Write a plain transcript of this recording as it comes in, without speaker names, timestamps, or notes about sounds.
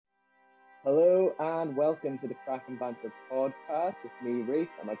Hello and welcome to the Crack and Banter podcast with me,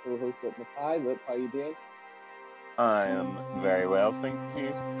 Reese, and my co-host, Luke Mackay. Luke, how are you doing? I am very well, thank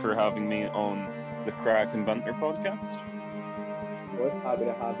you for having me on the Crack and Banter podcast. Of course, happy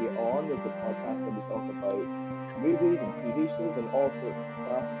to have you on. This is a podcast where we talk about movies and TV shows and all sorts of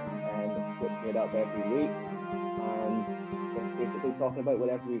stuff, and we're switching it up every week, and just basically talking about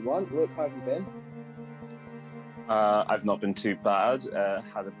whatever we want. Luke, how have you been? I've not been too bad.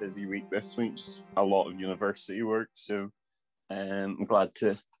 Had a busy week this week, just a lot of university work, so I'm glad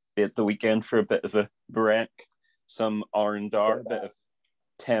to be at the weekend for a bit of a break. Some R&R, a bit of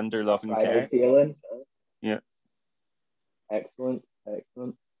tender love and care. Feeling. Yeah. Excellent.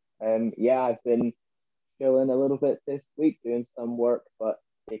 Yeah, I've been chilling a little bit this week, doing some work, but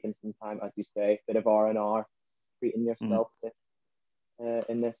taking some time, as you say, bit of R&R, treating yourself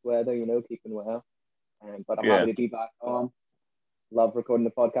in this weather, keeping well. But I'm happy to be back on. Love recording the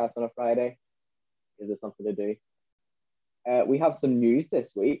podcast on a Friday. Gives us something to do. We have some news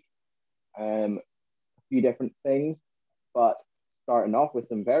this week. A few different things, but starting off with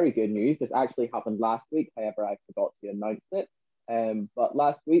some very good news. This actually happened last week. However, I forgot to announce it. But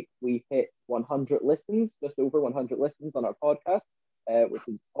last week we hit 100 listens, just over 100 listens on our podcast, which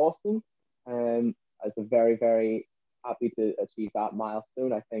is awesome. I was very, very happy to achieve that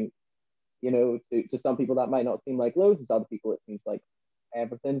milestone. I think, to some people that might not seem like loads, and to other people it seems like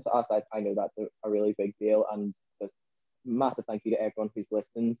everything. To us, I know that's a really big deal, and just massive thank you to everyone who's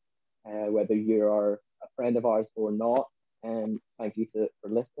listened, whether you are a friend of ours or not. And thank you for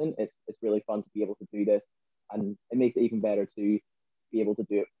listening. It's really fun to be able to do this, and it makes it even better to be able to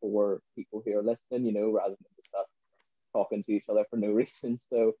do it for people who are listening, rather than just us talking to each other for no reason.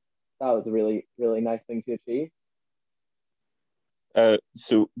 So that was a really, really nice thing to achieve.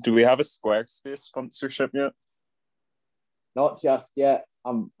 So do we have a Squarespace sponsorship yet? Not just yet.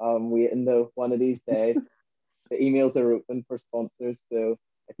 I'm waiting though. One of these days, the emails are open for sponsors. So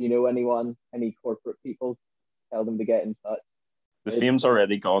if you know anyone, any corporate people, tell them to get in touch. The fame's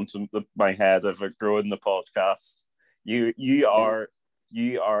already gone to my head of growing the podcast. You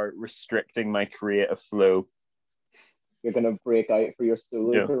are restricting my creative flow. You're gonna break out for your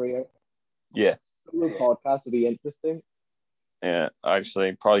solo career. Yeah. Solo podcast would be interesting. Yeah,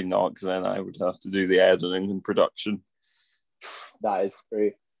 actually, probably not, because then I would have to do the editing and production. That is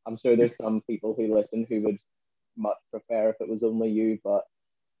true. I'm sure there's some people who listen who would much prefer if it was only you, but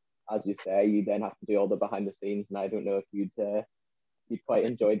as you say, you then have to do all the behind the scenes, and I don't know if you'd quite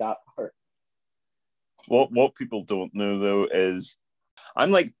enjoy that part. What people don't know though is I'm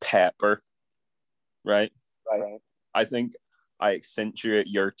like pepper, right? Right. I think I accentuate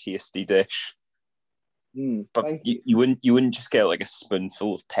your tasty dish. But you wouldn't just get like a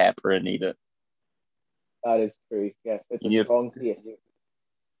spoonful of pepper and eat it. That is true. Yes, it's a strong taste.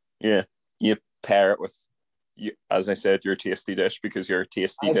 Yeah, you pair it with, as I said, your tasty dish, because you're a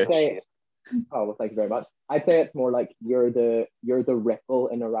tasty dish. Oh well, thank you very much. I'd say it's more like you're the ripple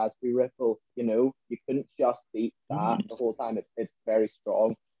in a raspberry ripple. You couldn't just eat that the whole time. It's very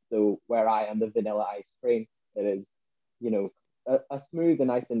strong. So where I am the vanilla ice cream, it is a smooth and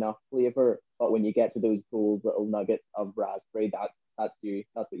nice enough flavor, but when you get to those gold little nuggets of raspberry, that's you.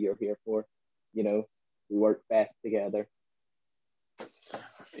 That's what you're here for. We work best together.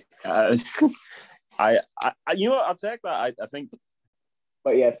 I I'll take that. I think.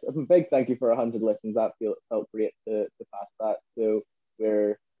 But yes, a big thank you for 100 listens. That felt great to pass that. So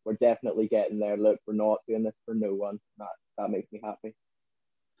we're definitely getting there. Look, we're not doing this for no one. That makes me happy.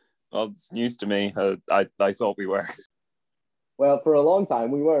 Well, it's news to me. I thought we were. Well, for a long time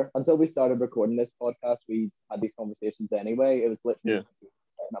we were, until we started recording this podcast. We had these conversations anyway. It was literally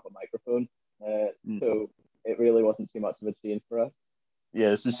setting up a microphone. So it really wasn't too much of a change for us. Yeah,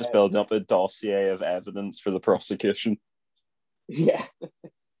 this is just building up a dossier of evidence for the prosecution. Yeah.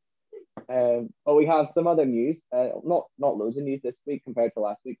 But we have some other news. Not loads of news this week compared to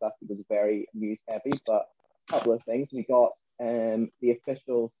last week. Last week was very news heavy, but a couple of things. We got the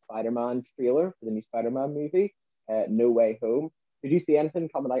official Spider-Man trailer for the new Spider-Man movie, No Way Home. Did you see anything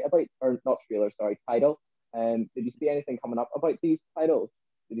coming out about, or not trailer, sorry, title? Did you see anything coming up about these titles?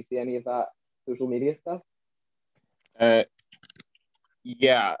 Did you see any of that social media stuff?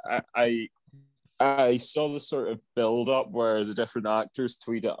 Yeah, I saw the sort of build up where the different actors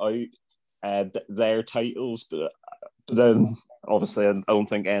tweeted out their titles, but then obviously I don't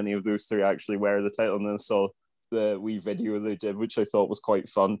think any of those three actually wear the title. And then I saw the wee video they did, which I thought was quite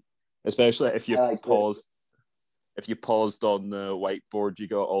fun, especially if you paused on the whiteboard, you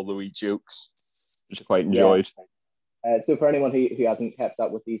got all the wee jokes, which I quite enjoyed. So for anyone who hasn't kept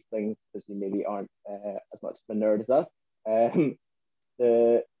up with these things, because you maybe aren't as much of a nerd as us,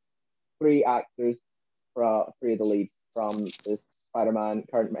 the three actors, from three of the leads from the Spider-Man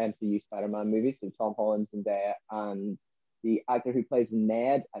current MCU Spider-Man movies. So Tom Holland, Zendaya, and the actor who plays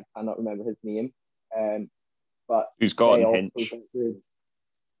Ned. I cannot remember his name. But Who's they gotten all Hinch? posted.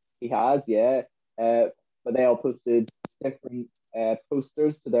 He has, yeah. But they all posted different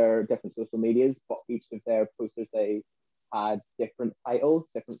posters to their different social medias. But each of their posters, they had different titles,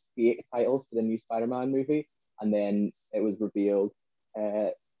 different fake titles for the new Spider-Man movie, and then it was revealed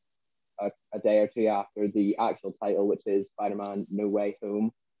a day or two after the actual title, which is Spider-Man No Way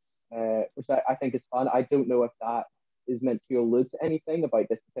Home, which I think is fun. I don't know if that is meant to allude to anything about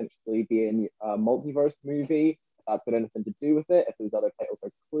this potentially being a multiverse movie, if that's got anything to do with it, if those other titles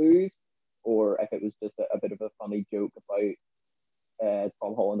are clues, or if it was just a bit of a funny joke about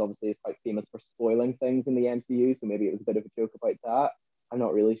Tom Holland obviously is quite famous for spoiling things in the MCU, so maybe it was a bit of a joke about that. I'm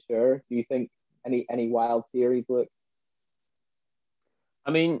not really sure. Do you think any wild theories, Luke?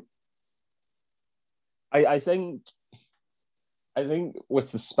 I mean, I think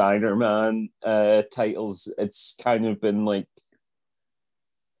with the Spider-Man titles, it's kind of been like,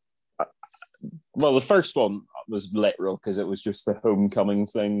 well, the first one was literal because it was just the homecoming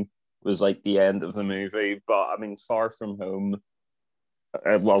thing was like the end of the movie. But I mean, Far From Home,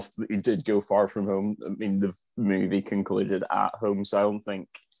 whilst it did go far from home, I mean, the movie concluded at home, so I don't think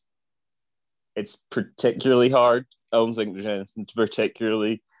it's particularly hard. I don't think there's anything to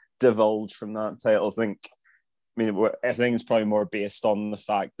particularly divulge from that title. I think it's probably more based on the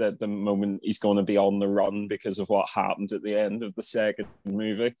fact that the moment he's going to be on the run because of what happened at the end of the second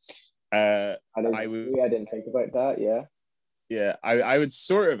movie. I didn't think about that. Yeah. Yeah, I would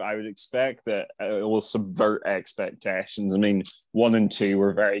expect that it will subvert expectations. I mean, 1 and 2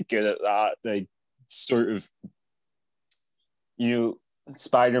 were very good at that. They sort of,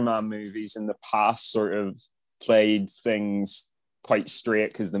 Spider-Man movies in the past sort of played things quite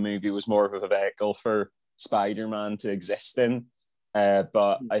straight because the movie was more of a vehicle for Spider-Man to exist in.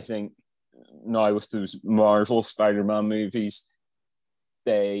 But I think now with those Marvel Spider-Man movies,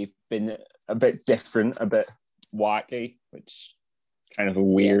 they've been a bit different, a bit wacky, which is kind of a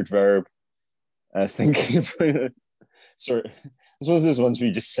weird verb. Thinking about it. Sort of, it's one of those ones where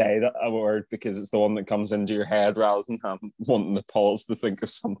you just say that a word because it's the one that comes into your head rather than wanting to pause to think of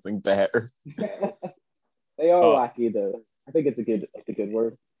something better. They are wacky though. I think it's a good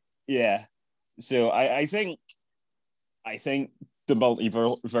word. Yeah. So I think the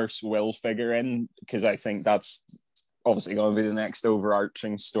multiverse will figure in because I think that's obviously going to be the next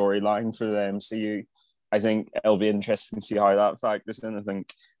overarching storyline for the MCU. I think it'll be interesting to see how that factors in. I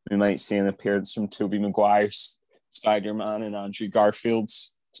think we might see an appearance from Tobey Maguire's Spider-Man and Andrew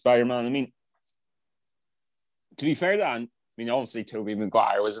Garfield's Spider-Man. I mean, to be fair to obviously Tobey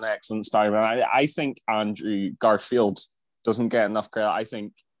Maguire was an excellent Spider-Man. I think Andrew Garfield doesn't get enough credit. I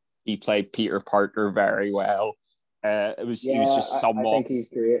think he played Peter Parker very well. He was just somewhat. I think he's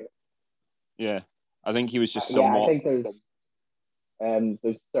great. Yeah, I think he was just somewhat. I think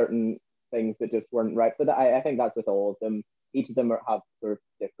there's certain things that just weren't right, but I think that's with all of them. Each of them have sort of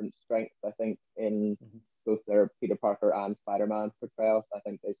different strengths. I think in both their Peter Parker and Spider-Man portrayals. I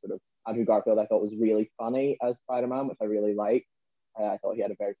think they sort of Andrew Garfield I thought was really funny as Spider-Man, which I really liked. I thought he had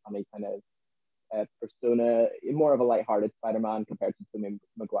a very funny kind of persona, more of a lighthearted Spider-Man compared to Tobey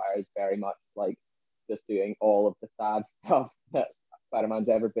Maguire's very much like just doing all of the sad stuff that Spider-Man's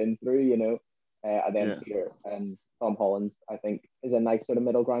ever been through, and then Peter and Tom Holland's I think is a nice sort of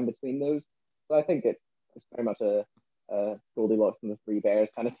middle ground between those. So I think it's very much a Goldilocks and the Three Bears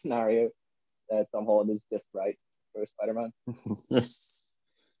kind of scenario. Tom Holland is just right for Spider-Man.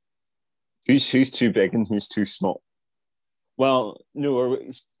 Who's too big and who's too small? Well, no,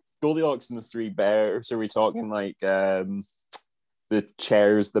 Goldilocks and the Three Bears. Are we talking like the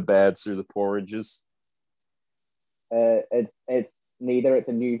chairs, the beds, or the porridges? It's neither. It's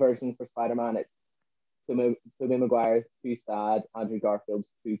a new version for Spider-Man. It's Tobey Maguire's too sad, Andrew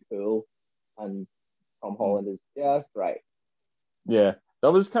Garfield's too cool, and Tom Holland is just right. Yeah,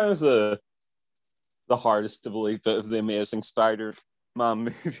 that was kind of the hardest to believe bit of the Amazing Spider-Man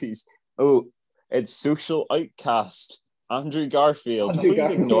movies. Oh, it's social outcast Andrew Garfield. Please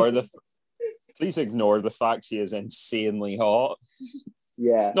ignore the fact he is insanely hot.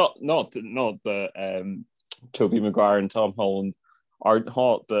 Yeah. Not the Tobey Maguire and Tom Holland aren't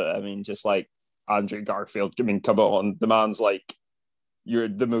hot, but I mean, just like Andrew Garfield. I mean, come on, the man's like you're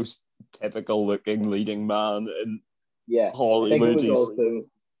the most typical looking leading man in Hollywood. I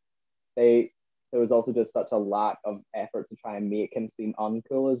think there was also just such a lack of effort to try and make him seem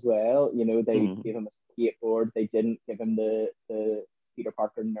uncool as well. They gave him a skateboard. They didn't give him the Peter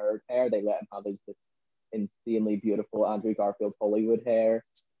Parker nerd hair. They let him have his just insanely beautiful Andrew Garfield Hollywood hair.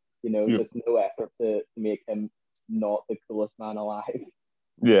 Yeah. Just no effort to make him not the coolest man alive.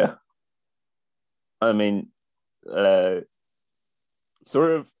 Yeah. I mean,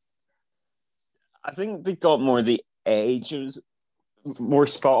 sort of, I think they got more the ages more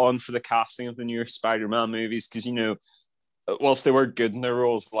spot on for the casting of the newer Spider-Man movies because, whilst they were good in their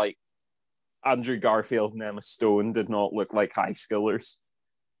roles, like Andrew Garfield and Emma Stone did not look like high schoolers.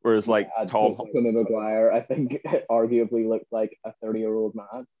 Whereas, like, Tom Maguire, I think, arguably looked like a 30-year-old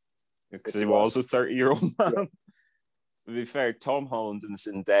man. Because he was a 30-year-old man. Yeah. To be fair, Tom Holland and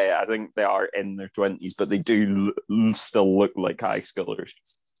Zendaya, I think they are in their 20s, but they do still look like high schoolers.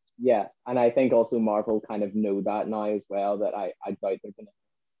 Yeah, and I think also Marvel kind of know that now as well, that I doubt they're going to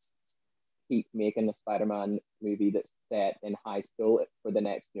keep making a Spider-Man movie that's set in high school for the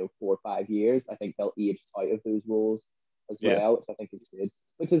next 4 or 5 years. I think they'll age out of those roles as well, which I think is good.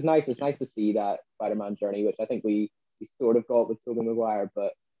 Which is nice. It's nice to see that Spider-Man journey, which I think we sort of got with Tobey Maguire,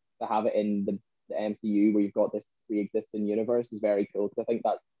 but to have it in the MCU where you've got this pre-existing universe is very cool, because I think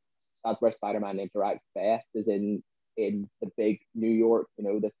that's where Spider-Man interacts best, is in the big New York,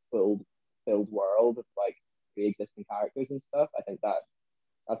 this filled world of like pre-existing characters and stuff. I think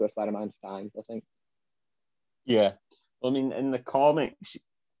that's where Spider-Man shines, I think. Yeah. Well, I mean, in the comics,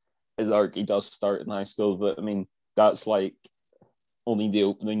 his arc, he does start in high school, but I mean, that's like only the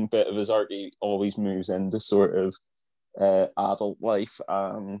opening bit of his arc. He always moves into sort of adult life,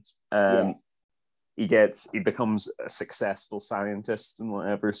 and he becomes a successful scientist and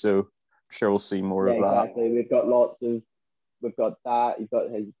whatever. So I'm sure we'll see more of that. Exactly. We've got that. You've got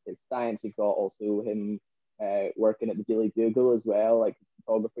his science. You've got also him working at the Daily Bugle as well, like his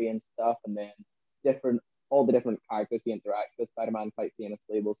photography and stuff, and then all the different characters he interacts with. Spider-Man quite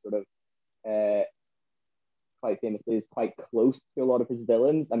famously will sort of is quite close to a lot of his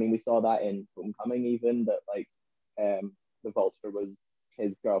villains. I mean, we saw that in Homecoming even, that like the Vulture was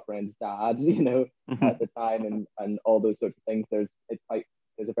his girlfriend's dad, at the time, and all those sorts of things. There's a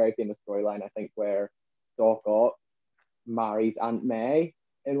very famous storyline, I think, where Doc Ock marries Aunt May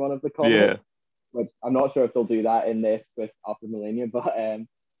in one of the comics. Which I'm not sure if they'll do that in this with After Millennia, but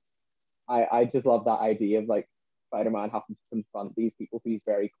I just love that idea of like Spider-Man having to confront these people who he's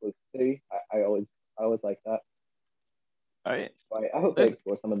very close to. I always like that. I hope they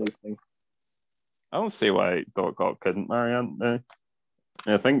explore some of those things. I don't see why Doc Ock couldn't marry Aunt May.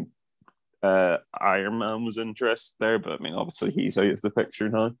 I think Iron Man was interested there, but I mean, obviously he's out of the picture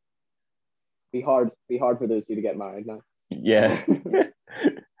now. Be hard for those two to get married now. Yeah.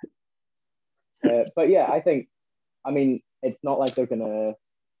 But yeah, I mean, it's not like they're gonna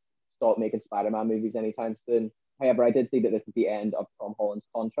stop making Spider-Man movies anytime soon. However, I did see that this is the end of Tom Holland's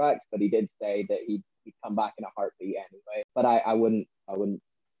contract, but he did say that he'd come back in a heartbeat anyway. But I wouldn't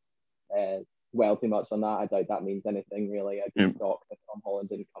dwell too much on that. I doubt that means anything really. I'd be shocked if Tom Holland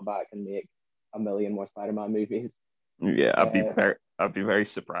didn't come back and make a million more Spider-Man movies. Yeah, I'd be very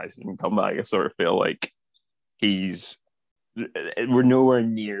surprised if he come back. I sort of feel like we're nowhere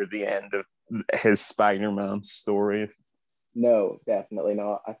near the end of his Spider-Man story. No, definitely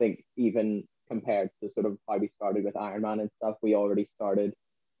not. I think even compared to sort of how we started with Iron Man and stuff, we already started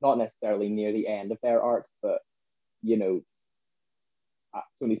not necessarily near the end of their arcs, but Tony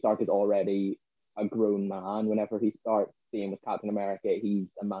Stark is already a grown man whenever he starts. Same with Captain America,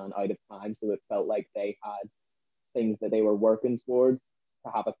 he's a man out of time, so it felt like they had things that they were working towards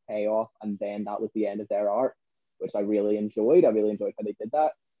to have a payoff, and then that was the end of their arc, which I really enjoyed. I really enjoyed how they did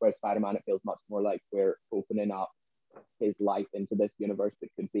that. Whereas Spider-Man, it feels much more like we're opening up his life into this universe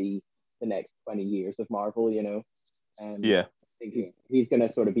that could be the next 20 years of Marvel, Yeah. I think he's going to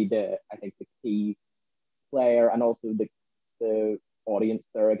sort of be the key player, and also the audience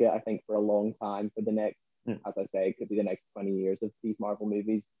surrogate, I think, for a long time for the next, as I say, it could be the next 20 years of these Marvel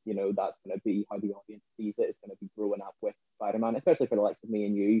movies. That's going to be how the audience sees it. It's going to be growing up with Spider-Man, especially for the likes of me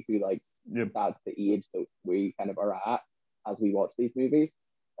and you, who that's the age that we kind of are at as we watch these movies.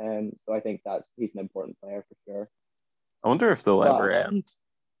 So I think he's an important player for sure. I wonder if they'll ever end.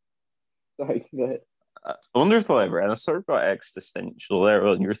 Sorry, go ahead. I wonder if they'll ever end. I sort of got existential there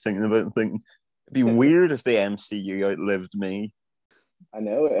when you were thinking about it, thinking it'd be weird if the MCU outlived me. I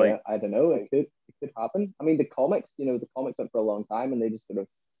know. I don't know. It could happen. I mean, the comics went for a long time, and they've just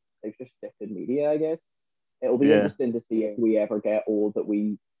shifted media, I guess. It'll be interesting to see if we ever get old that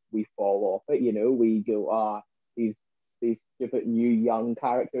we fall off it. We go, these stupid new young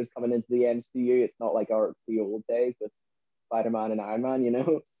characters coming into the MCU. It's not like the old days with Spider-Man and Iron Man.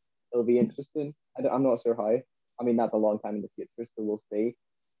 It'll be interesting. I'm not sure how. I mean, that's a long time in the future, so we'll see.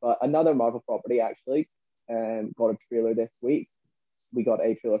 But another Marvel property actually got a trailer this week. We got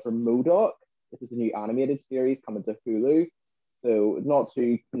a trailer for MODOK. This is a new animated series coming to Hulu. So not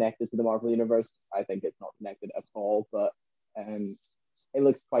too connected to the Marvel universe. I think it's not connected at all, but um, it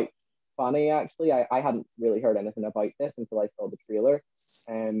looks quite funny actually. I hadn't really heard anything about this until I saw the trailer,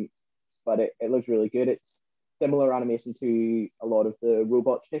 um, but it looks really good. It's similar animation to a lot of the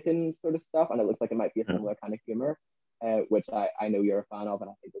Robot Chicken sort of stuff, and it looks like it might be a similar kind of humor, which I know you're a fan of, and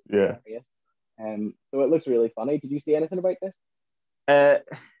I think is Yeah. hilarious. So it looks really funny. Did you see anything about this? Uh,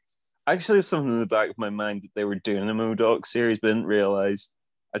 Actually, there's something in the back of my mind that they were doing a Modoc series, but didn't realize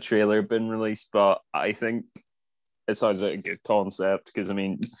a trailer had been released. But I think it sounds like a good concept because I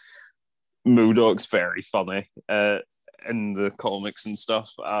mean, Modoc's very funny in the comics and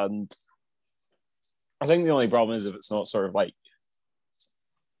stuff, and I think the only problem is if it's not sort of like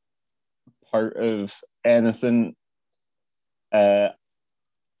part of anything. Uh,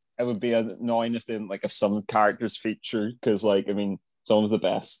 it would be annoying if they didn't like if some characters feature because like I mean some of the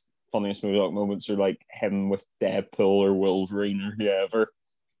best funniest Modoc moments are like him with Deadpool or Wolverine or whoever.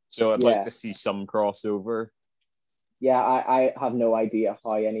 So I'd like Yeah, to see some crossover. yeah. I have no idea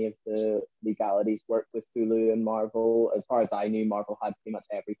how any of the legalities work with Hulu and Marvel. As far as I knew, Marvel had pretty much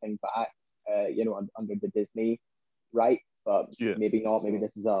everything back, under the Disney rights, but Yeah. maybe not. Maybe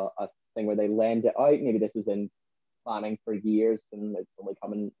this is a thing where they lend it out. Maybe this was in planning for years and it's only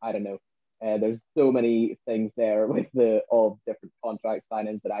coming. I don't know. There's so many things there with the all different contract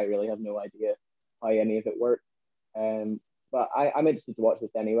signings that I really have no idea how any of it works. Um, but I'm interested to watch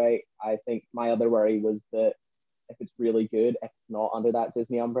this anyway. I think my other worry was that if it's really good, if it's not under that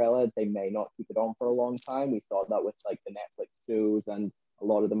Disney umbrella, they may not keep it on for a long time. We saw that with like the Netflix shows and a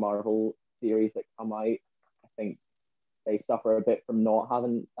lot of the Marvel series that come out. I think they suffer a bit from not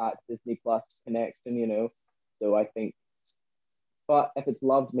having that Disney Plus connection, So I think, but if it's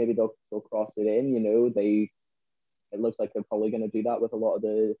loved, maybe they'll cross it in. It looks like they're probably going to do that with a lot of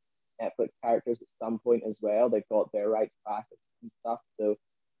the Netflix characters at some point as well. They've got their rights back and stuff. So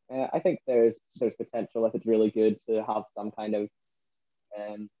I think there's potential if it's really good to have some kind of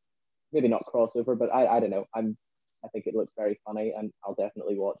maybe not crossover, but I don't know. I think it looks very funny, and I'll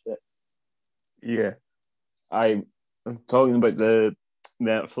definitely watch it. Yeah. I'm talking about the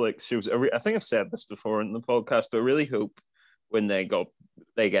Netflix shows. I think I've said this before in the podcast, but I really hope when they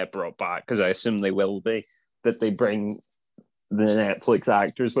get brought back, because I assume they will be, that they bring the Netflix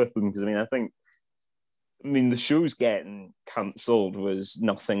actors with them. Because I mean, the shows getting cancelled was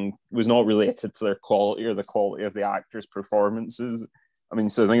not related to their quality or the quality of the actors' performances. I mean,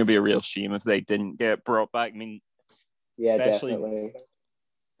 so I think it'd be a real shame if they didn't get brought back. I mean, Yeah, especially definitely.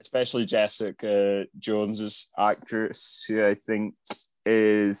 especially Jessica Jones's actress, who I think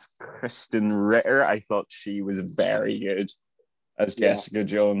is Kristen Ritter. I thought she was very good as Yeah, Jessica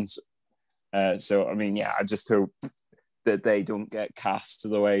Jones. So I mean, yeah, I just hope that they don't get cast to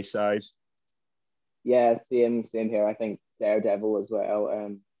the wayside. yeah. Same here. I think Daredevil as well.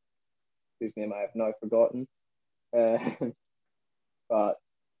 Whose name I have now forgotten. Uh, but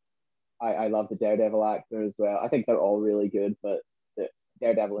I love the Daredevil actor as well. I think they're all really good, but the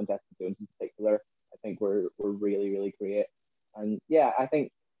Daredevil and Jessica Jones in particular, I think were really really great. And yeah, I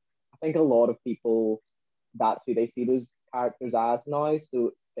think a lot of people that's who they see those characters as now.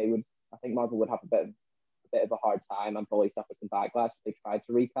 So they would, I think Marvel would have a bit of a hard time and probably suffer some backlash if they tried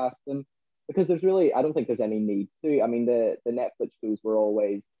to recast them because I don't think there's any need to. I mean, the Netflix shows were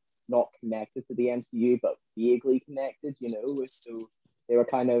always not connected to the MCU, but vaguely connected, So they were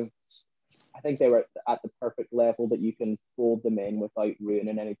kind of, I think they were at the perfect level that you can fold them in without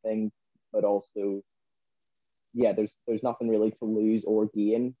ruining anything, but also, yeah, there's nothing really to lose or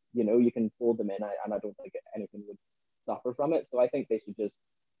gain. You can fold them in, and I don't think anything would suffer from it. So I think they should just,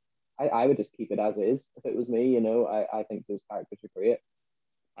 I would just keep it as is if it was me. I think those characters are great.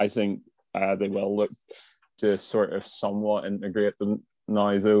 I think they will look to sort of somewhat integrate them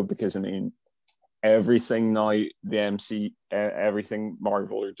now, though, because I mean, everything now, everything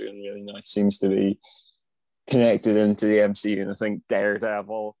Marvel are doing really now seems to be connected into the MCU. And I think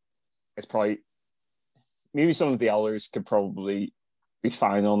Daredevil is probably, maybe some of the others could probably be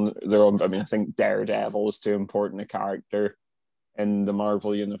fine on their own. But I mean, I think Daredevil is too important a character in the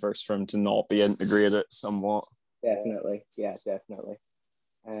Marvel universe for him to not be integrated somewhat. Definitely, yeah, definitely.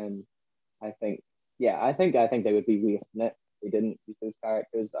 Um, I think, yeah, I think they would be wasting it if they didn't use those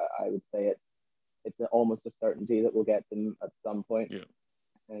characters. I would say it's almost a certainty that we'll get them at some point. Yeah.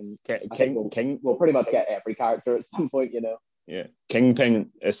 And I think King King we'll pretty much get every character at some point. Yeah.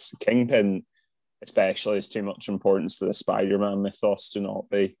 Kingpin especially is too much importance to the Spider-Man mythos to not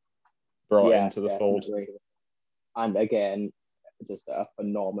be brought Yeah, into the fold. definitely. And again, just a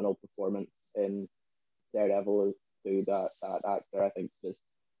phenomenal performance in Daredevil to that actor. I think just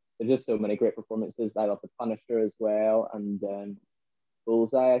there's just so many great performances. I love the Punisher as well, and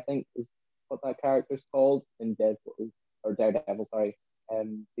Bullseye, I think, is what that character's called in Deadpool or Daredevil, sorry,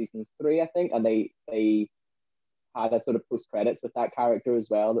 season 3, I think, and they had a sort of post credits with that character as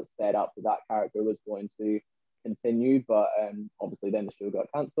well that set up that character was going to continue, but obviously then the show got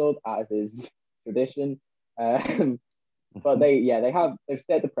cancelled, as is tradition. But they've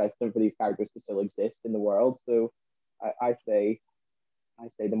set the precedent for these characters to still exist in the world. So I say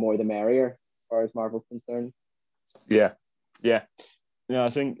the more the merrier, as far as Marvel's concerned. Yeah. I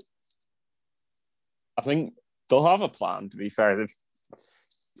think they'll have a plan. To be fair, they've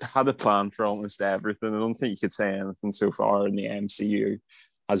had a plan for almost everything. I don't think you could say anything so far in the MCU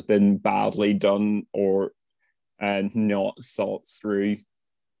has been badly done or not thought through.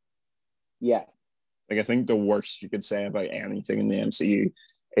 Yeah. Like, I think the worst you could say about anything in the MCU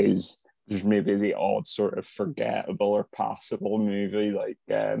is there's maybe the odd sort of forgettable or passable movie like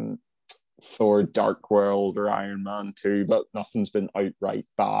Thor Dark World or Iron Man 2, but nothing's been outright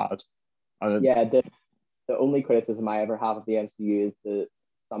bad. And the only criticism I ever have of the MCU is that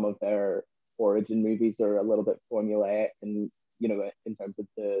some of their origin movies are a little bit formulaic, and in terms of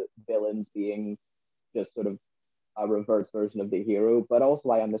the villains being just sort of a reverse version of the hero. But also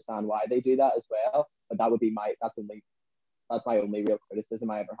I understand why they do that as well. But that would be that's my only real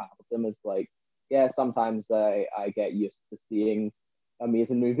criticism I ever have of them, is like, yeah, sometimes I get used to seeing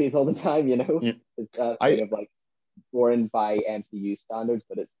amazing movies all the time, Yeah. It's kind of like boring by MCU standards,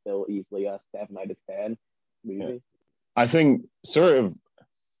 but it's still easily a 7 out of 10 movie. Yeah. I think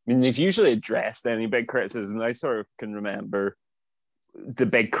they've usually addressed any big criticism. I sort of can remember the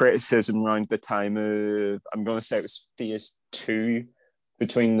big criticism around the time of, I'm going to say it was Phase 2,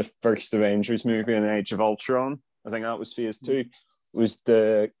 between the first Avengers movie and Age of Ultron. I think that was Phase 2, was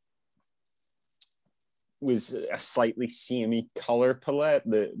a slightly samey color palette.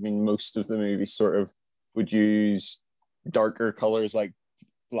 Most of the movies sort of would use darker colors like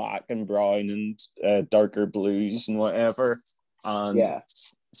black and brown and darker blues and whatever.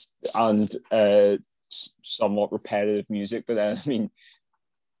 And somewhat repetitive music. But then,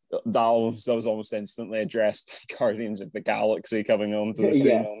 that was almost instantly addressed by Guardians of the Galaxy coming onto the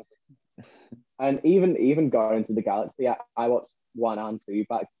scene. Yeah. And even Guardians of the Galaxy, I watched 1 and 2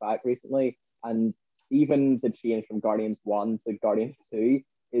 back to back recently, and even the change from Guardians 1 to Guardians 2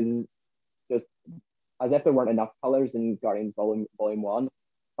 is just as if there weren't enough colors in Guardians Volume 1.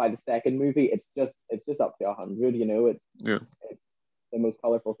 By the second movie, it's just up to 100. It's the most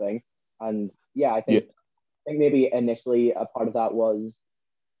colorful thing, and I think maybe initially a part of that was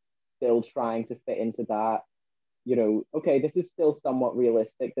still trying to fit into that. Okay, this is still somewhat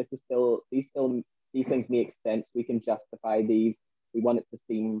realistic. This is still these things make sense. We can justify these. We want it to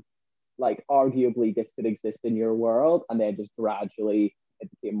seem like arguably this could exist in your world, and then just gradually it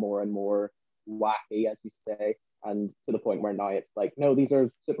became more and more wacky, as you say, and to the point where now it's like, no, these are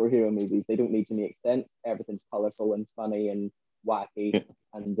superhero movies. They don't need to make sense. Everything's colorful and funny and wacky,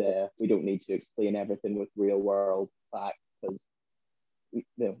 and we don't need to explain everything with real world facts, because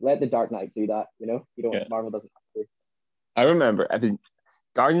let the Dark Knight do that. Marvel doesn't have to. I remember,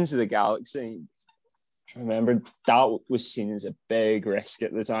 Guardians of the Galaxy, I remember that was seen as a big risk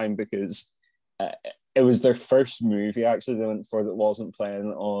at the time, because it was their first movie actually they went for that wasn't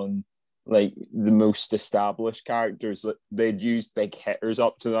playing on like the most established characters. They'd used big hitters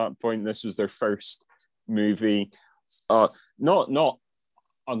up to that point. This was their first movie. Not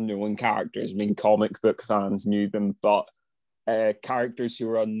unknown characters. Comic book fans knew them, but characters who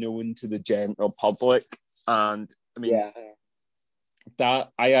were unknown to the general public. And that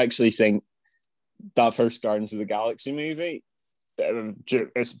I actually think that first Guardians of the Galaxy movie,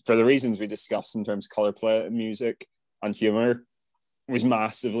 for the reasons we discussed in terms of color palette, music, and humor, was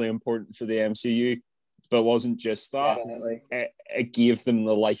massively important for the MCU. But it wasn't just that. It gave them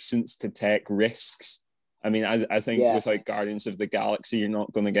the license to take risks. I think without Guardians of the Galaxy, you're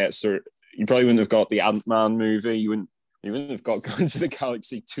not going to get you probably wouldn't have got the Ant-Man movie. You wouldn't have got Guardians of the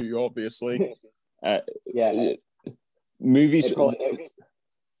Galaxy 2, obviously. Movies.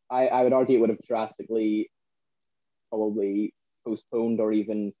 I would argue it would have drastically probably postponed or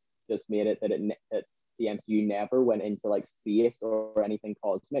even just made it that the MCU never went into like space or anything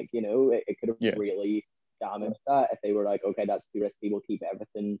cosmic. It could have really damaged that if they were like, okay, that's too risky. We'll keep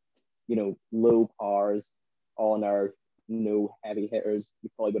everything, low powers on Earth, no heavy hitters. You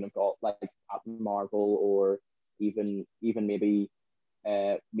probably wouldn't have got like Captain Marvel or even maybe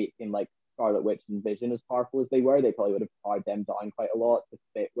making like Scarlet Witch and Vision as powerful as they were. They probably would have powered them down quite a lot to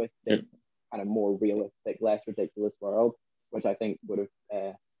fit with this kind of more realistic, less ridiculous world, which I think would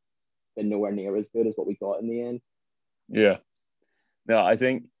have been nowhere near as good as what we got in the end. Yeah. No, I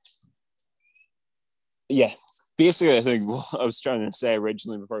think yeah, basically, I think what I was trying to say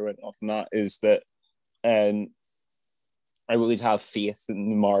originally before I went off on that is that I really have faith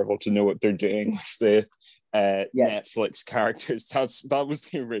in Marvel to know what they're doing with the Yes, Netflix characters. That was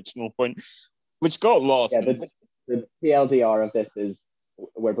the original point, which got yeah. lost. The TLDR of this is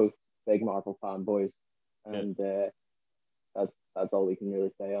we're both big Marvel fanboys, Yeah. and that's all we can really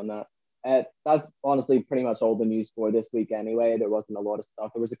say on that. That's honestly pretty much all the news for this week. Anyway, there wasn't a lot of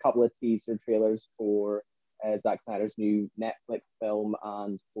stuff. There was a couple of teaser trailers for Zack Snyder's new Netflix film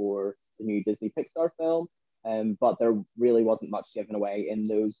and for the new Disney Pixar film. But there really wasn't much given away in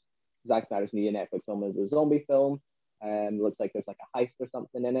those. Zack Snyder's new Netflix film is a zombie film. Looks like there's like a heist or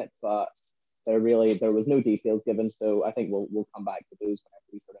something in it, but there was no details given. So I think we'll come back to those whenever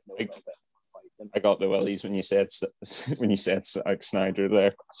we sort of know a little bit. I got the willies when you said Zack Snyder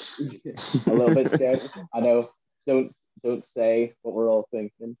there. A little bit scared. I know. Don't say what we're all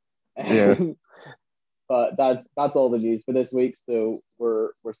thinking. Yeah. But that's all the news for this week. So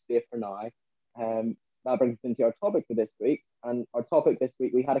we're safe for now. That brings us into our topic for this week. And our topic this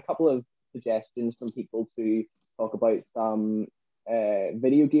week, we had a couple of suggestions from people to talk about some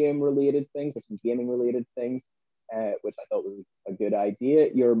video game related things or some gaming related things, which I thought was a good idea.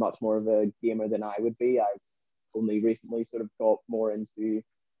 You're much more of a gamer than I would be. I've only recently sort of got more into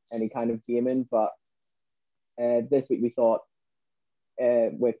any kind of gaming, but this week we thought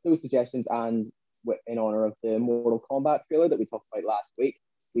with those suggestions and in honor of the Mortal Kombat trailer that we talked about last week,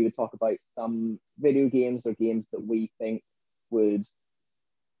 we would talk about some video games or games that we think would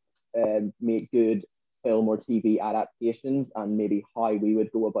make good film or TV adaptations and maybe how we would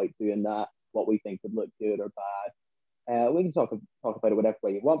go about doing that, what we think would look good or bad. We can talk about it whatever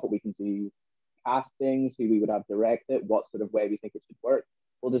way you want, but we can do castings, who we would have direct it, what sort of way we think it should work.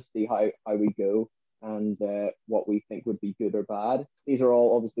 We'll just see how we go and what we think would be good or bad. These are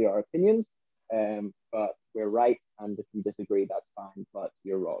all obviously our opinions, but we're right, and if you disagree, that's fine, but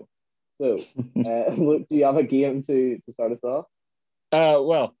you're wrong. So, Luke, do you have a game to start us off?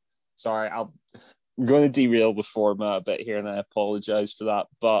 Well, sorry, I'm going to derail the format a bit here, and I apologize for that,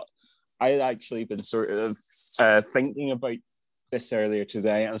 but I had actually been sort of thinking about this earlier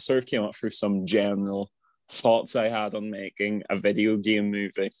today, and I sort of came up through some general thoughts I had on making a video game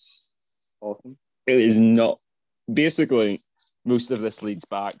movie. Awesome. It is not, basically, most of this leads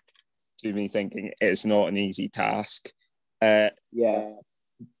back to me thinking it's not an easy task. Yeah.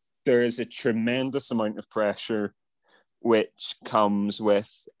 There is a tremendous amount of pressure which comes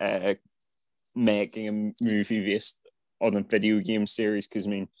with making a movie based on a video game series, because I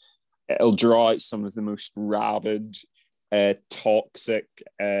mean, it'll draw out some of the most rabid, toxic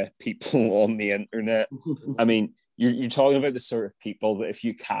people on the internet. I mean, you're talking about the sort of people that if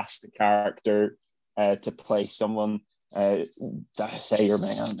you cast a character to play someone, say you're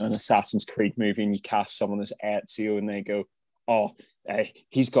making an Assassin's Creed movie and you cast someone as Ezio and they go, oh,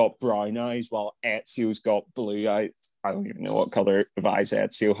 he's got brown eyes while Ezio's got blue eyes. I don't even know what color of eyes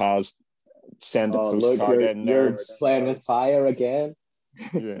Ezio has. Send a postcard look, in there. You're playing with fire again.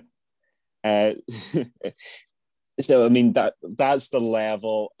 Yeah. So I mean that's the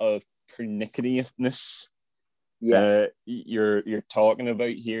level of perniciousness you're talking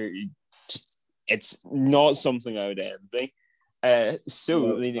about here. It's not something I would envy. So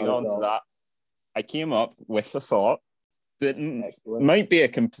leading on to that, I came up with a thought that might be a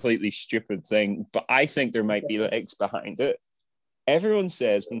completely stupid thing, but I think there might be legs behind it. Everyone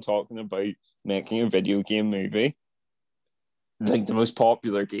says when talking about making a video game movie, like the most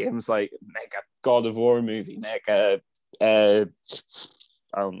popular games, like make a God of War movie, make a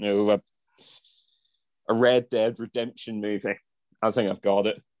Red Dead Redemption movie. I think I've got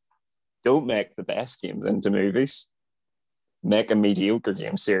it. Don't make the best games into movies. Make a mediocre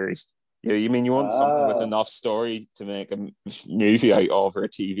game series. You mean you want something with enough story to make a movie out of, or a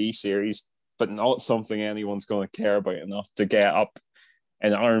TV series, but not something anyone's going to care about enough to get up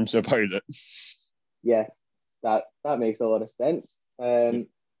in arms about it. Yes, that makes a lot of sense.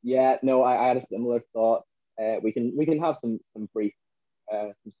 Yeah, no, I had a similar thought. We can have some brief,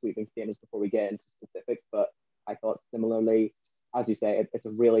 some sweeping statements before we get into specifics, but I thought similarly, as you say, it's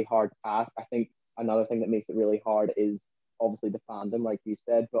a really hard task. I think another thing that makes it really hard is obviously the fandom, like you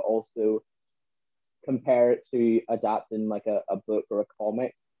said, but also compare it to adapting like a book or a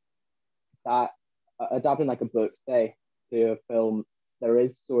comic. That adapting like a book, say, to a film, there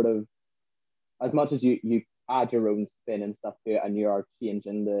is sort of, as much as you add your own spin and stuff to it and you are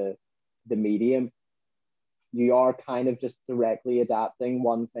changing the medium, you are kind of just directly adapting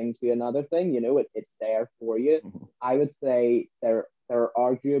one thing to another thing. It's there for you. I would say there are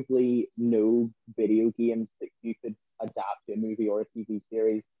arguably no video games that you could adapt to a movie or a TV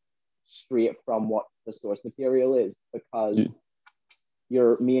series straight from what the source material is, because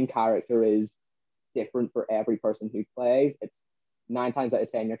your main character is different for every person who plays. It's 9 times out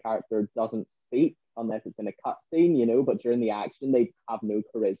of 10 your character doesn't speak unless it's in a cutscene, you know, but during the action they have no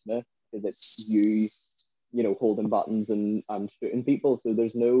charisma because it's you know, holding buttons and shooting people. So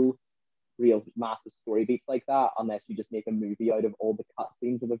there's no real massive story beats like that unless you just make a movie out of all the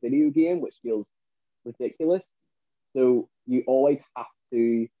cutscenes of a video game, which feels ridiculous. So you always have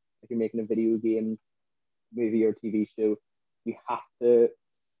to, if you're making a video game movie or TV show, you have to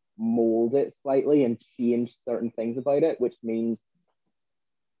mold it slightly and change certain things about it, which means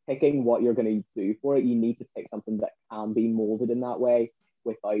picking what you're going to do for it. You need to pick something that can be molded in that way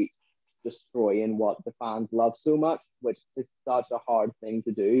without destroying what the fans love so much, which is such a hard thing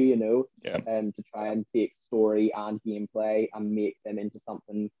to do, you know, to try and take story and gameplay and make them into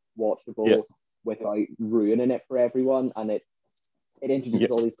something watchable without ruining it for everyone. And it introduces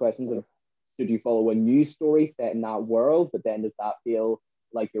all these questions of, should you follow a new story set in that world, but then does that feel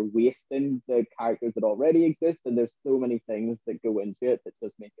like you're wasting the characters that already exist? And there's so many things that go into it that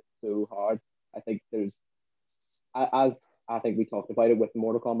just make it so hard. I think there's, as I think we talked about it with the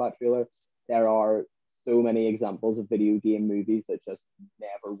Mortal Kombat trailer, there are so many examples of video game movies that just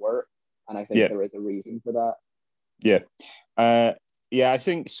never work. And I think there is a reason for that. I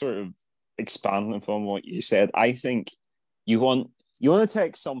think sort of expanding upon what you said, I think you want to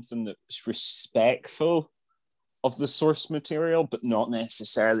take something that's respectful of the source material, but not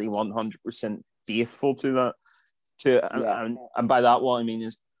necessarily 100% faithful to that. And by that, what I mean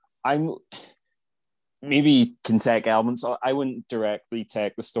is, I'm maybe can take elements. I wouldn't directly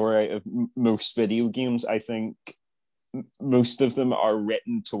take the story out of most video games. I think most of them are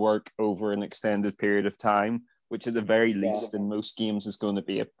written to work over an extended period of time, which at the very least in most games is going to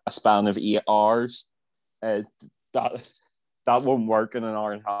be a span of 8 hours. That won't work in an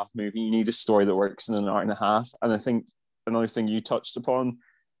hour and a half movie. You need a story that works in an hour and a half. And I think another thing you touched upon,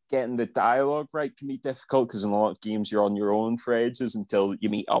 getting the dialogue right can be difficult, because in a lot of games you're on your own for ages until you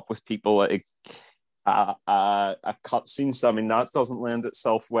meet up with people at a cutscene. So I mean, that doesn't lend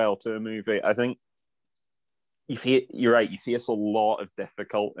itself well to a movie. I think you're right. You face a lot of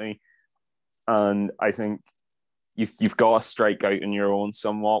difficulty, and I think you've got to strike out on your own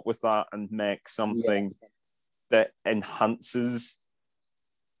somewhat with that and make something that enhances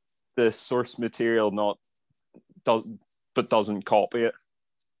the source material, but doesn't copy it.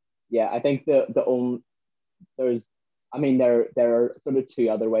 Yeah, I think there are sort of 2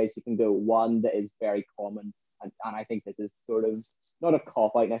 other ways you can go. One that is very common, and I think this is sort of not a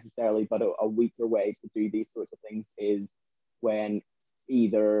cop-out necessarily, but a weaker way to do these sorts of things, is when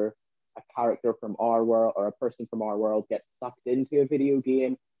either a character from our world or a person from our world gets sucked into a video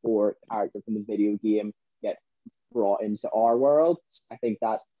game, or a character from the video game gets brought into our world. I think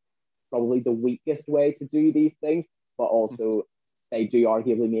that's probably the weakest way to do these things, but also they do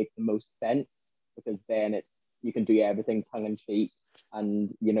arguably make the most sense, because then you can do everything tongue in cheek, and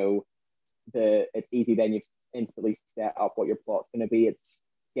you know, it's easy. Then you've instantly set up what your plot's going to be. It's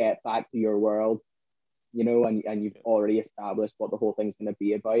get back to your world, you know, and you've already established what the whole thing's going to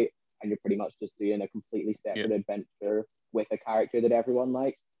be about, and you're pretty much just doing a completely separate adventure with a character that everyone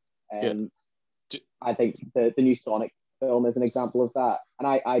likes. I think the new Sonic film is an example of that, and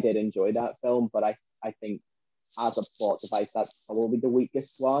I did enjoy that film, but I think as a plot device, that's probably the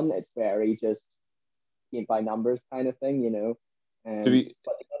weakest one. It's very just game by numbers kind of thing, you know. But the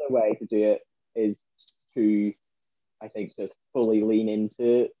other way to do it is to, I think, just fully lean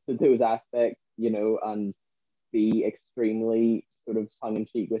into those aspects, you know, and be extremely sort of tongue in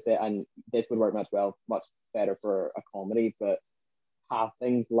cheek with it. And this would work much better for a comedy, but have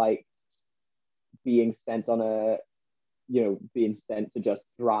things like being sent to just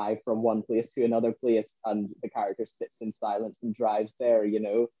drive from one place to another place, and the character sits in silence and drives there, you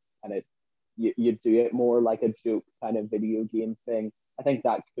know, and it's you do it more like a joke kind of video game thing. I think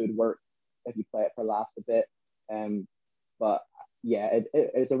that could work if you play it for laughs a bit. But yeah,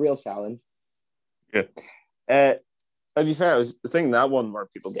 it's a real challenge. Yeah. To be fair, I was thinking that one where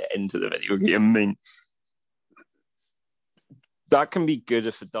people get into the video game, I mean, that can be good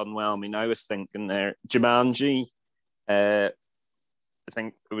if it's done well. I mean, I was thinking there, Jumanji, I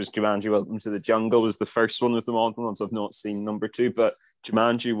think it was Jumanji Welcome to the Jungle was the first one of the modern ones. I've not seen number 2, but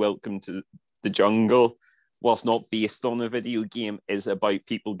Jumanji Welcome to the Jungle, whilst not based on a video game, is about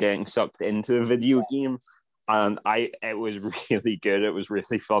people getting sucked into a video game. And it was really good. It was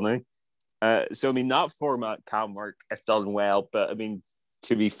really funny. So, I mean, that format can work if done well. But, I mean,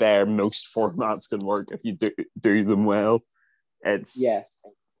 to be fair, most formats can work if you do them well.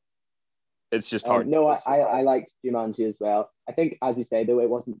 It's just hard. No, I liked Jumanji as well. I think, as you say, though, it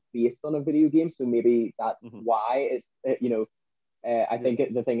wasn't based on a video game, so maybe that's why I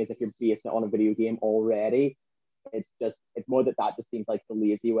think the thing is, if you're basing it on a video game already, it's more that just seems like the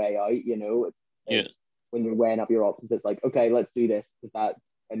lazy way out. It's when you're weighing up your options, it's like, okay, let's do this because that's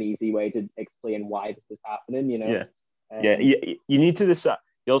an easy way to explain why this is happening. You need to decide.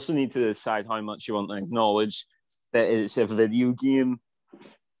 You also need to decide how much you want to acknowledge that it's a video game.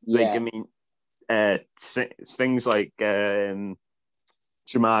 Like, I mean, things like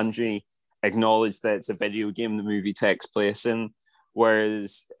Jumanji acknowledge that it's a video game the movie takes place in.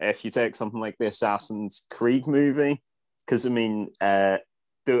 Whereas if you take something like the Assassin's Creed movie, because I mean,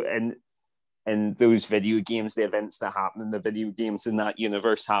 in those video games, the events that happen in the video games in that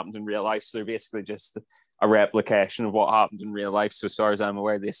universe happened in real life. So they're basically just a replication of what happened in real life. So as far as I'm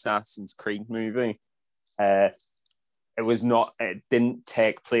aware, the Assassin's Creed movie, it didn't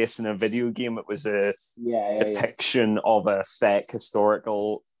take place in a video game. It was a depiction of a fake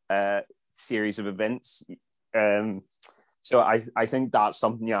historical series of events. So I think that's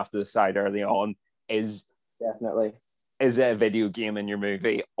something you have to decide early on. Is it a video game in your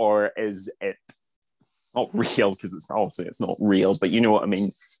movie, or is it not real? Because it's not real, but you know what I mean.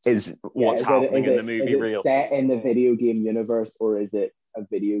 Is what's happening in the movie real? Set in the video game universe, or is it a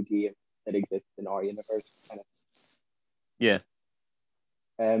video game that exists in our universe? Kind of. Yeah.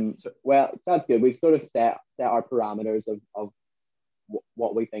 Well, that's good. We've sort of set our parameters of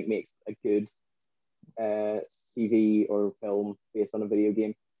what we think makes a good TV or film based on a video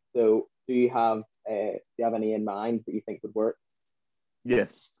game. So, do you have any in mind that you think would work?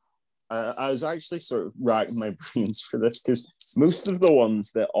 Yes. I was actually sort of racking my brains for this because most of the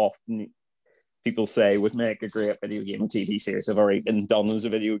ones that often people say would make a great video game or TV series have already been done as a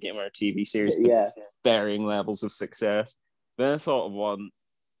video game or a TV series to varying levels of success. Then I thought of one.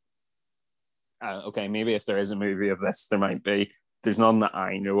 Okay, maybe if there is a movie of this, there might be. There's none that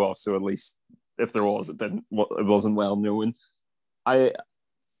I know of, so at least if there was, it wasn't well known.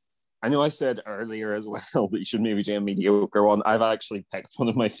 I know I said earlier as well that you should maybe do a mediocre one. I've actually picked one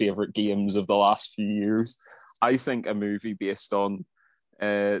of my favorite games of the last few years. I think a movie based on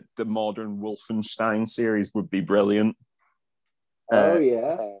the modern Wolfenstein series would be brilliant. Are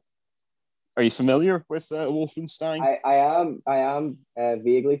you familiar with Wolfenstein? I am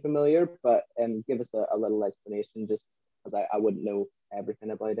vaguely familiar, but give us a little explanation, just because I wouldn't know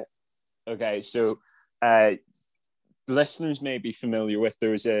everything about it. Okay, so listeners may be familiar with, there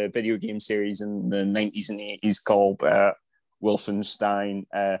was a video game series in the 90s and 80s called Wolfenstein.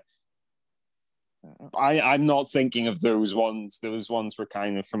 I'm not thinking of those ones. Those ones were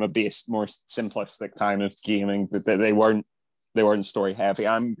kind of from a more simplistic time of gaming, but they weren't story heavy.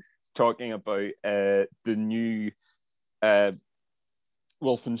 I'm talking about the new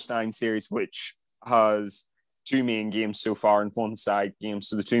Wolfenstein series, which has two main games so far and one side game.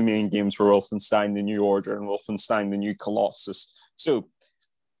 So the two main games were Wolfenstein The New Order and Wolfenstein The New Colossus. So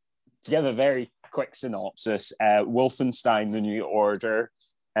to give a very quick synopsis, Wolfenstein The New Order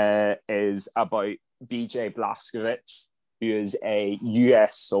is about BJ Blazkowicz, who is a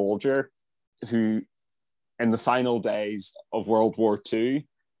US soldier who, in the final days of World War II,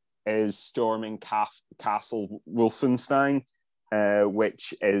 is storming Castle Wolfenstein,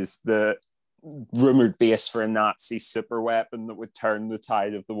 which is the rumored base for a Nazi super weapon that would turn the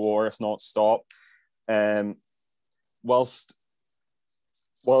tide of the war, if not stop. Whilst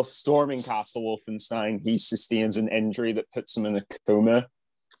storming Castle Wolfenstein, he sustains an injury that puts him in a coma,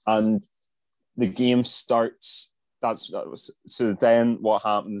 and the game starts. So then what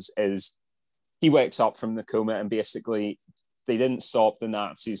happens is he wakes up from the coma, and basically they didn't stop the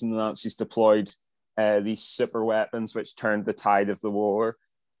Nazis, and the Nazis deployed these super weapons which turned the tide of the war.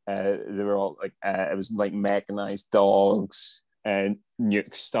 They were all like it was like mechanized dogs and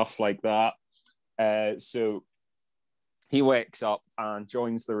nukes, stuff like that. So he wakes up and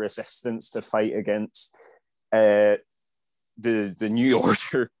joins the resistance to fight against the New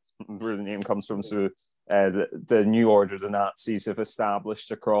Order, where the name comes from. So the New Order, the Nazis have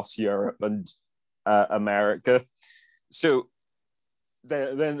established across Europe and America. So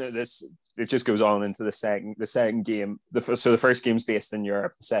then it just goes on into the second game. So the first game's based in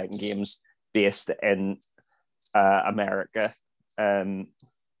Europe, the second game's based in America. I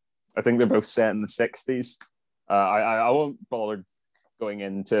think they're both set in the 60s. I won't bother going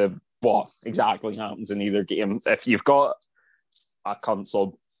into what exactly happens in either game. If you've got a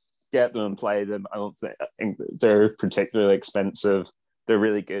console, get them and play them. I think they're particularly expensive. They're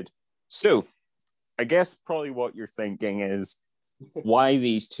really good. So I guess probably what you're thinking is, why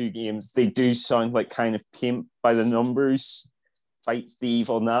these two games? They do sound like kind of paint by the numbers, fight the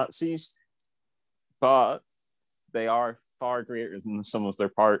evil Nazis. but they are far greater than the sum of their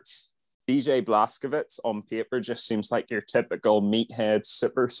parts. BJ Blazkowicz on paper just seems like your typical meathead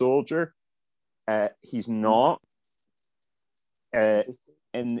super soldier. He's not.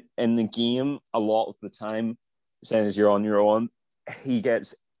 In the game, a lot of the time, as you're on your own, you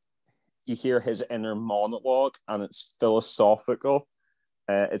hear his inner monologue, and it's philosophical.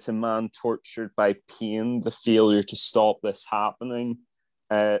 It's a man tortured by pain, the failure to stop this happening,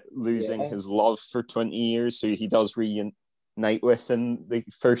 losing his love for 20 years, who he does reunite with in the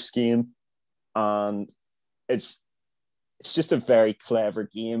first game. And it's just a very clever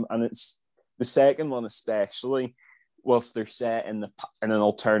game. And it's the second one especially, whilst they're set in an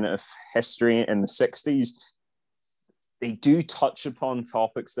alternative history in the 60s, they do touch upon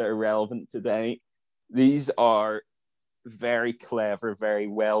topics that are relevant today. These are very clever, very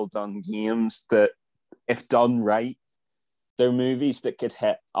well done games that, if done right, they're movies that could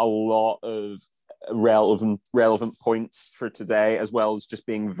hit a lot of relevant points for today, as well as just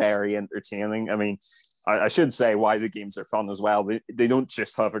being very entertaining. I mean, I should say why the games are fun as well. They don't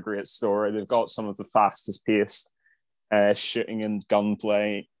just have a great story. They've got some of the fastest paced shooting and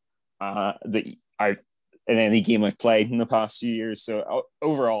gunplay that I've in any game I've played in the past few years. So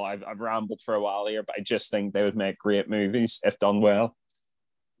overall, I've rambled for a while here, but I just think they would make great movies if done well.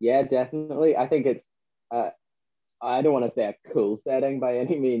 Yeah, definitely. I think it's I don't want to say a cool setting by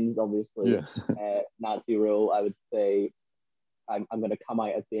any means, obviously. Yeah. Nazi rule, I would say I'm going to come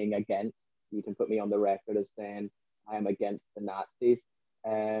out as being against. You can put me on the record as saying I am against the Nazis.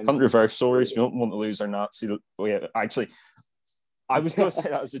 Controversial, we don't want to lose our Nazi. Actually, I was going to say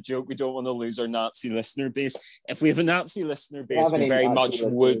that as a joke. We don't want to lose our Nazi listener base. If we have a Nazi listener base, we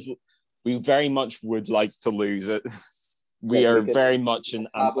very much would like to lose it. We are very much an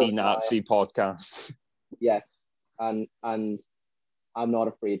anti-Nazi podcast. Yes, and I'm not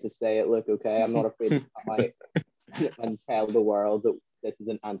afraid to say it. Look, okay, I'm not afraid to come out and tell the world that this is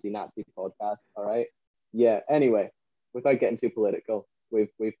an anti-Nazi podcast. All right. Yeah. Anyway, without getting too political, we've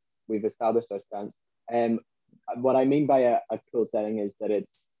established our stance. What I mean by a cool setting is that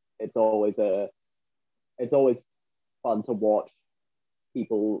it's always fun to watch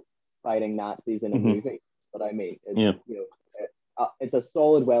people fighting Nazis in a movie. That's what I mean. It's, it's a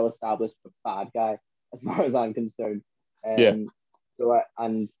solid, well-established bad guy as far as I'm concerned. So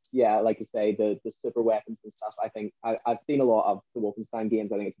like you say, the super weapons and stuff. I think I've seen a lot of the Wolfenstein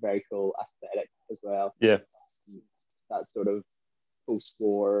games. I think it's a very cool aesthetic as well. Yeah, that sort of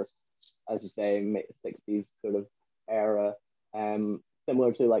post-war, as you say, mid-60s sort of era.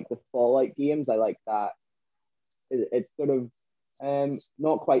 Similar to like the Fallout games, I like that. It's sort of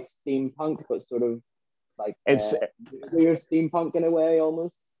not quite steampunk, but sort of like it's weird steampunk in a way,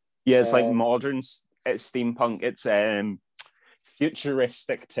 almost. Yeah, it's like modern. It's steampunk. It's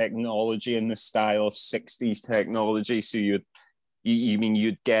futuristic technology in the style of 60s technology. So you'd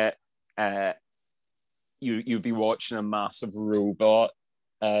get you'd be watching a massive robot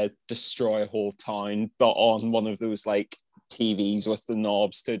destroy a whole town, but on one of those like TVs with the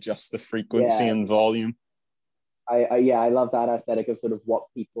knobs to adjust the frequency and volume. I love that aesthetic of sort of what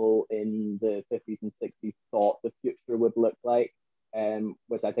people in the 50s and 60s thought the future would look like,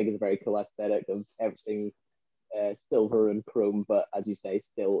 which I think is a very cool aesthetic of everything silver and chrome, but as you say,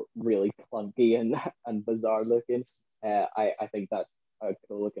 still really clunky and bizarre looking. I think that's a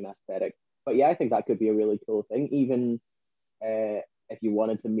cool looking aesthetic. But yeah, I think that could be a really cool thing. Even if you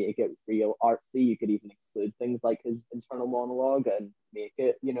wanted to make it real artsy, you could even include things like his internal monologue and make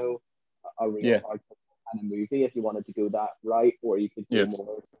it, a real artistic kind of movie if you wanted to go that right, or you could do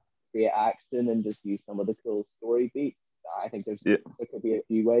more create action and just use some of the cool story beats. I think there could be a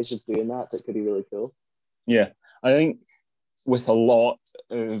few ways of doing that could be really cool. Yeah, I think with a lot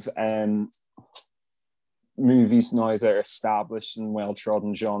of movies now that are established and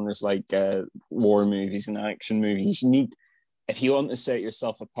well-trodden genres like war movies and action movies, if you want to set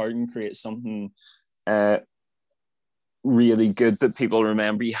yourself apart and create something really good that people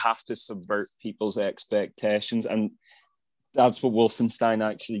remember, you have to subvert people's expectations, and that's what Wolfenstein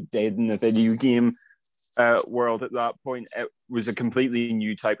actually did in the video game world. At that point, it was a completely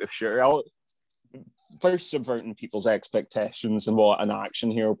new type of shooter. First, subverting people's expectations and what an action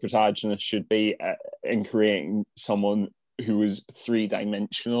hero protagonist should be, in creating someone who was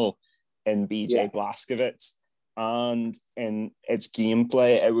three-dimensional in BJ Blazkowicz. And in its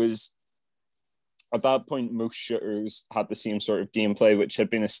gameplay, it was, at that point, most shooters had the same sort of gameplay, which had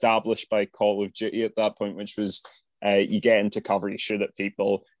been established by Call of Duty at that point, which was you get into cover, you shoot at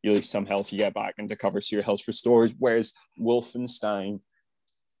people, you lose some health, you get back into cover, so your health restores. Whereas Wolfenstein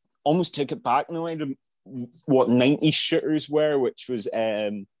almost took it back in a way to what 90s shooters were, which was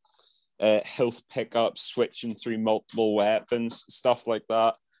it health pickups, switching through multiple weapons, stuff like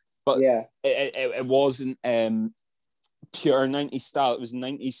that. But Yeah, it wasn't pure 90s style. It was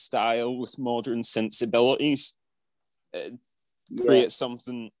 90s style with modern sensibilities. yeah, Create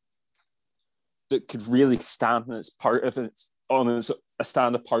something that could really stand as part of it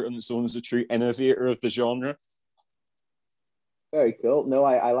stand apart on its own as a true innovator of the genre. very cool. No,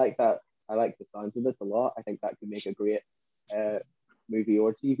 I like that. I like the sounds of this a lot. I think that could make a great movie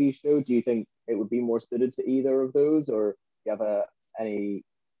or TV show. Do you think it would be more suited to either of those, or do you have any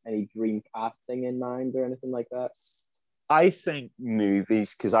dream casting in mind or anything like that? I think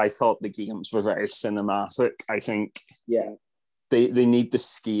movies, because I thought the games were very cinematic. I think Yeah, they need the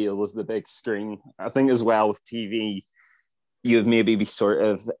scale of the big screen. I think as well with TV, you would maybe be sort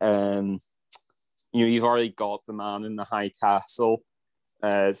of you've already got the man in the high castle.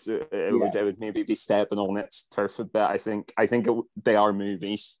 So it would maybe be stepping on its turf a bit. I think they are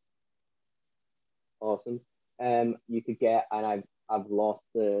movies. awesome. You could get, and I've lost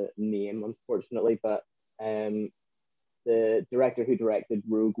the name unfortunately, but the director who directed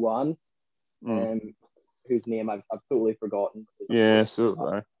Rogue One, whose name I've totally forgotten. Yeah,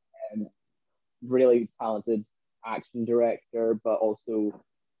 so Really talented action director, but also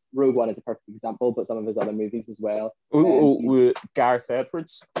Rogue One is a perfect example, but some of his other movies as well. Gareth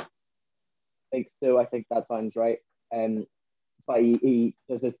Edwards. I think so. I think that sounds right. But he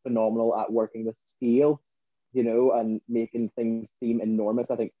just is phenomenal at working with scale, and making things seem enormous.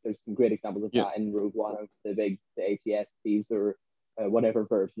 I think there's some great examples of that in Rogue One, of the ATSTs, or whatever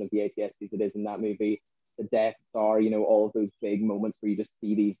version of the ATSTs it is in that movie. The Death Star, all of those big moments where you just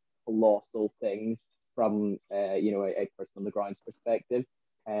see these colossal things from, a person on the ground's perspective.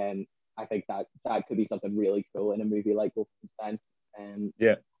 I think that could be something really cool in a movie like Wolfenstein. And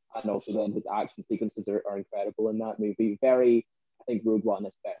also then his action sequences are incredible in that movie. I think Rogue One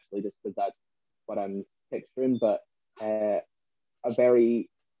especially, just because that's what I'm picturing, but a very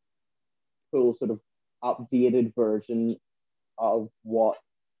cool sort of updated version of what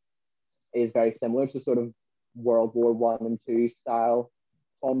is very similar to sort of World War One and Two style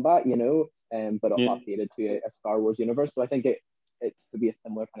combat, but updated to a Star Wars universe. So I think it could be a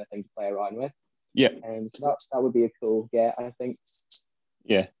similar kind of thing to play around with. Yeah. And so that would be a cool get, I think.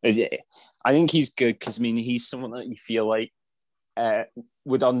 Yeah. I think he's good because, he's someone that you feel like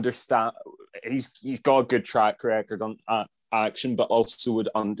would understand. He's got a good track record on action, but also would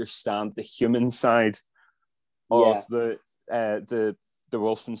understand the human side of the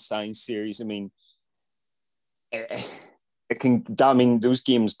Wolfenstein series. Those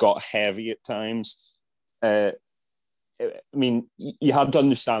games got heavy at times. You had to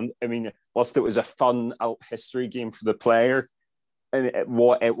understand. Whilst it was a fun alt history game for the player, and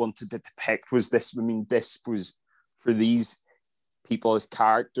what it wanted to depict was this. This was for these people as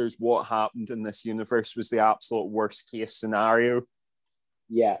characters. What happened in this universe was the absolute worst case scenario.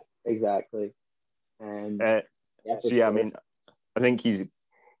 Yeah, exactly. And I think he's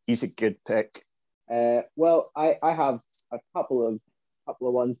a good pick. Well, I have a couple of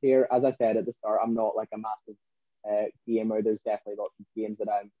ones here. As I said at the start, I'm not like a massive gamer. There's definitely lots of games that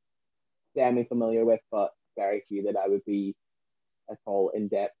I'm semi-familiar with, but very few that I would be at all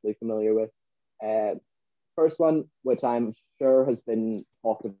in-depthly familiar with. First one, which I'm sure has been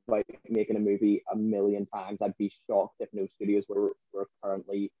talked about making a movie a million times. I'd be shocked if no studios were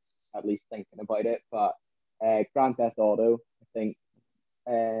currently at least thinking about it. But Grand Theft Auto, I think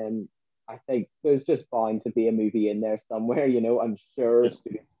there's just bound to be a movie in there somewhere. I'm sure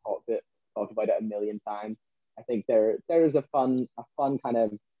studios talked about it a million times. I think there's a fun kind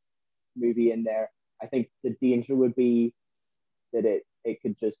of movie in there. I think the danger would be that it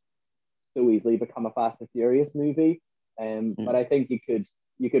could just so easily become a Fast and Furious movie. But I think you could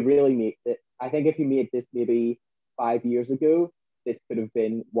really make it. I think if you made this maybe 5 years ago, this could have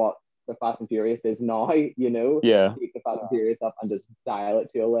been what the Fast and Furious is now. Take the Fast and Furious up and just dial it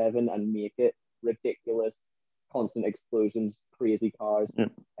to 11 and make it ridiculous, constant explosions, crazy cars.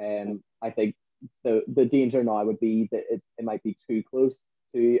 I think the danger now would be that it might be too close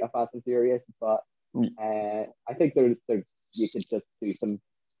to a Fast and Furious, but I think there you could just do some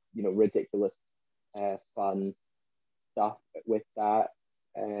ridiculous fun stuff with that,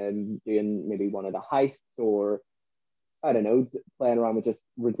 doing maybe one of the heists, or I don't know, playing around with just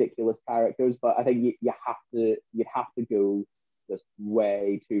ridiculous characters. But I think you'd have to go just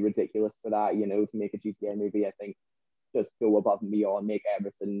way too ridiculous for that, to make a GTA movie. I think just go above and beyond, make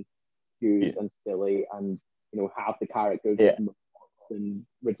everything huge and silly, and have the characters and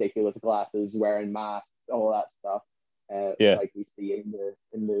ridiculous glasses, wearing masks, all that stuff, like we see in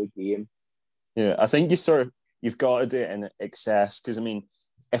the game. Yeah, I think you've got to do it in excess, because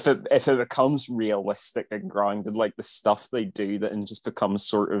if it becomes realistic and grounded, like the stuff they do, then just becomes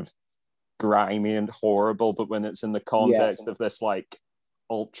sort of grimy and horrible. But when it's in the context of this like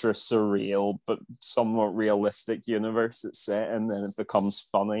ultra surreal but somewhat realistic universe it's set in, then it becomes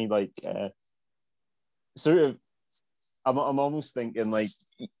funny. Like sort of, I'm almost thinking like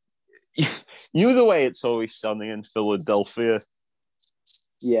you know the way It's Always Sunny in Philadelphia.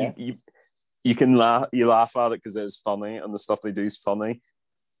 Yeah. You can laugh at it because it's funny and the stuff they do is funny,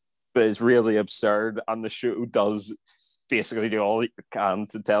 but it's really absurd. And the show does basically do all it can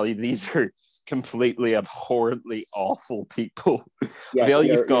to tell you these are completely abhorrently awful people. Yeah, I feel like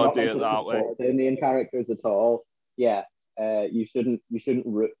you've got not to do it that way. The main characters at all. Yeah, you shouldn't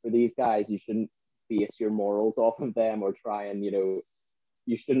root for these guys. You shouldn't base your morals off of them or try and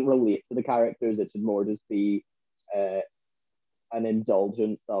you shouldn't relate to the characters. It should more just be an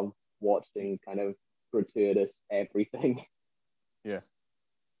indulgence of watching kind of gratuitous everything. Yeah.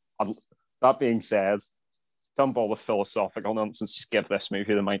 That being said, dump all the philosophical nonsense. Just give this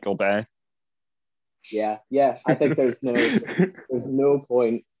movie to Michael Bay. Yeah. I think there's no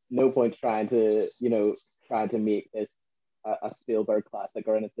point trying to make this a Spielberg classic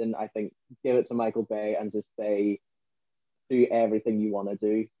or anything. I think give it to Michael Bay and just say, do everything you want to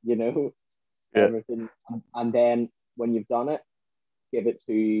do. Everything, and then when you've done it, give it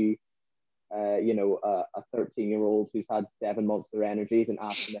to a 13-year-old who's had 7 Monster Energies and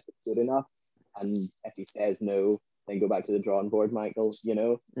ask him if it's good enough. And if he says no, then go back to the drawing board, Michael. This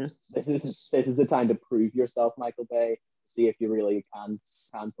is the time to prove yourself, Michael Bay. See if you really can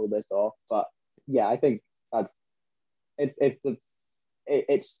pull this off. But yeah, I think it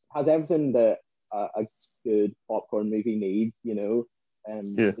has everything that a good popcorn movie needs. To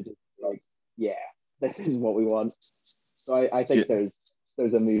just like, yeah, this is what we want. So I think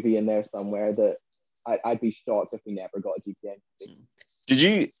there's a movie in there somewhere that I'd be shocked if we never got a GTA movie. Did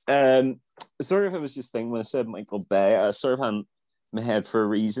you sort of, I was just thinking when I said Michael Bay, I sort of had in my head for a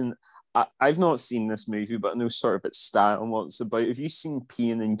reason. I've not seen this movie, but I know sort of its style and what it's about. Have you seen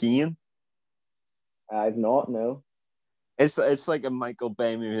Pain and Gain? I've not, no. It's like a Michael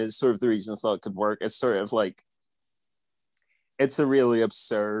Bay movie. It's sort of the reason I thought it could work. It's sort of like, it's a really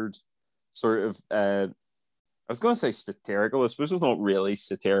absurd sort of I was going to say satirical. I suppose it's not really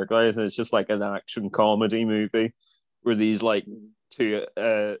satirical. It's just like an action comedy movie where these like two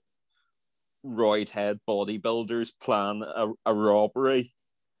roid head bodybuilders plan a robbery.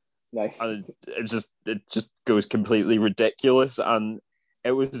 Nice. And it just goes completely ridiculous. And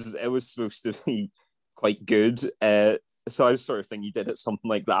it was supposed to be quite good. So I was sort of thinking you did it something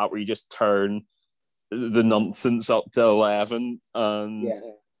like that where you just turn the nonsense up to 11 and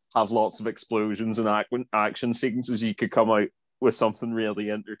have lots of explosions and action sequences. You could come out with something really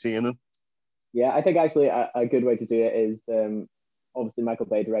entertaining. Yeah, I think actually a good way to do it is obviously Michael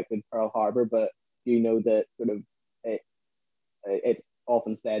Bay directed Pearl Harbor, but you know that sort of it's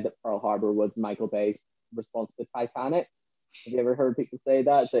often said that Pearl Harbor was Michael Bay's response to Titanic. Have you ever heard people say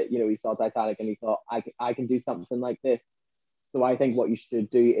that he saw Titanic and he thought, I can do something like this? So I think what you should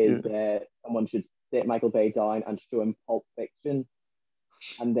do is someone should sit Michael Bay down and show him Pulp Fiction,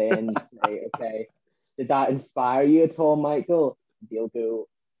 and then say, okay, did that inspire you at all, Michael? He'll go,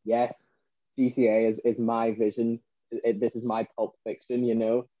 yes, GTA is my vision. This is my Pulp Fiction,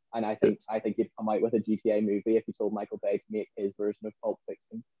 And I think you'd come out with a GTA movie if you told Michael Bay to make his version of Pulp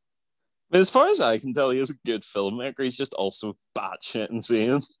Fiction. But as far as I can tell, he is a good filmmaker. He's just also batshit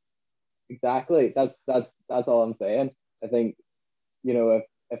insane. Exactly. That's all I'm saying. I think,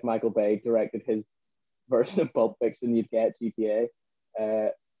 if Michael Bay directed his version of Pulp Fiction, you'd get GTA.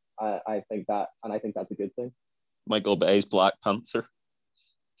 I think that's a good thing. Michael Bay's Black Panther.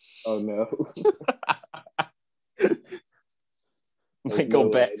 Oh no. Michael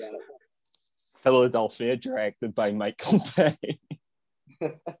Bay. Philadelphia, directed by Michael Bay.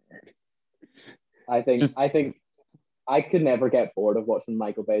 I think I could never get bored of watching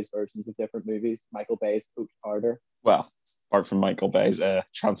Michael Bay's versions of different movies. Michael Bay's Coach Carter. Well, apart from Michael Bay's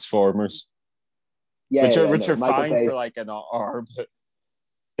Transformers. Which are fine Bay's, for like an hour, but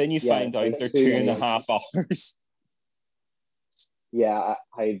then you find out they're 2.5 hours. Yeah,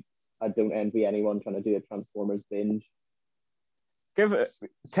 I don't envy anyone trying to do a Transformers binge.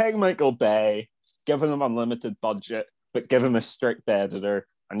 Take Michael Bay, give him an unlimited budget, but give him a strict editor,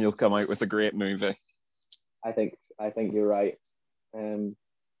 and you'll come out with a great movie. I think you're right. So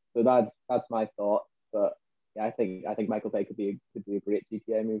that's my thoughts. But yeah, I think Michael Bay could be a great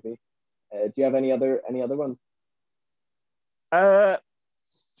GTA movie. Do you have any other ones? I've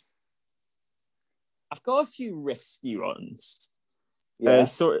got a few risky ones. Yeah.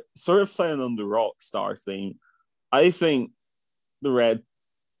 Sort of playing on the Rockstar theme. I think the Red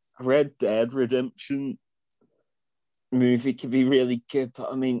a Red Dead Redemption movie could be really good,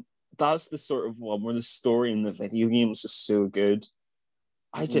 but I mean, that's the sort of one where the story in the video games is so good.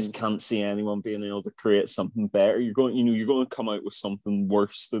 I just can't see anyone being able to create something better. You're going to come out with something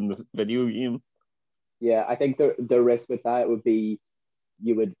worse than the video game. Yeah, I think the risk with that would be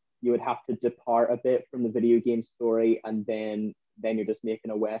you would have to depart a bit from the video game story, and then you're just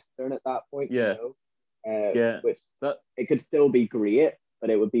making a western at that point. Yeah, yeah. Which That it could still be great, but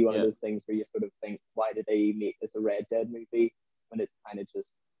it would be one of yeah, those things where you sort of think, why did they make this a Red Dead movie when it's kind of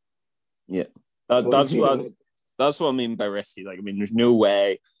just yeah. suppose, That's what I mean by risky. Like, I mean, there's no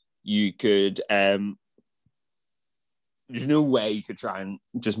way you could try and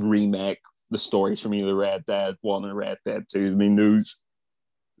just remake the stories from either Red Dead 1 or Red Dead 2. I mean, those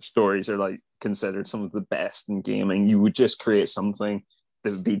stories are like considered some of the best in gaming. You would just create something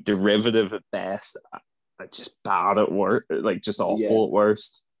that would be derivative at best, just bad at work, like just awful at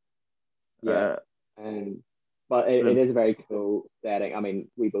worst. Yeah. But it is a very cool setting. I mean,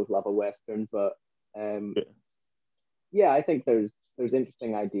 we both love a Western, but yeah, I think there's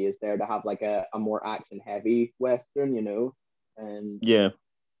interesting ideas there to have like a more action heavy Western, you know. And yeah,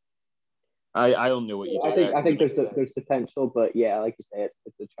 I don't know what you do. I think there's potential, but yeah, like you say, it's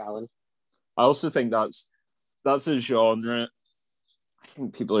a challenge. I also think that's a genre I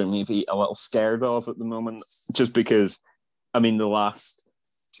think people are maybe a little scared of at the moment, just because, I mean, the last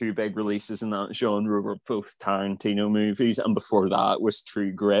two big releases in that genre were both Tarantino movies, and before that was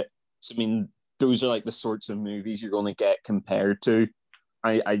True Grit. So, I mean, those are like the sorts of movies you're going to get compared to.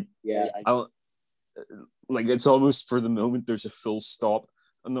 I like, it's almost for the moment there's a full stop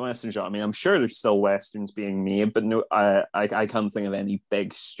on the Western genre. I mean, I'm sure there's still Westerns being made, but no, I can't think of any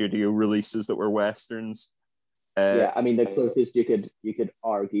big studio releases that were Westerns. Yeah, I mean, the closest you could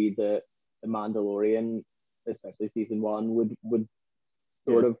argue that the Mandalorian, especially season one, would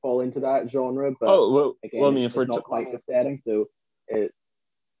sort of fall into that genre. But again, I mean, if we're not quite the setting, so it's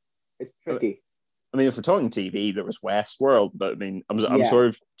tricky. I mean, if we're talking TV, there was Westworld, but I mean, I'm sort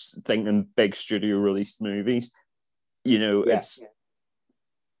of thinking big studio released movies. You know,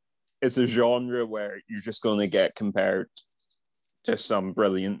 it's a genre where you're just going to get compared to some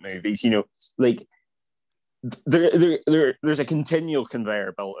brilliant movies. You know, like there's a continual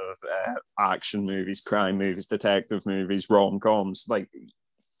conveyor belt of action movies, crime movies, detective movies, rom-coms. Like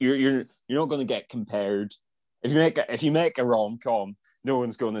you're not going to get compared. If you make a rom-com, no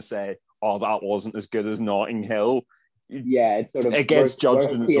one's going to say, "Oh, that wasn't as good as Notting Hill." Yeah, it's sort of it gets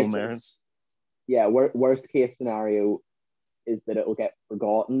judged in its own merits. Yeah, worst case scenario is that it'll get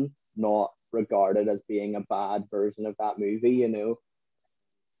forgotten, not regarded as being a bad version of that movie. You know.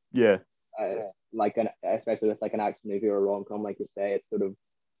 Yeah. Especially with like an action movie or a rom-com, like you say, it's sort of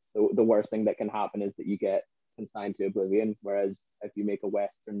the worst thing that can happen is that you get consigned to oblivion. Whereas if you make a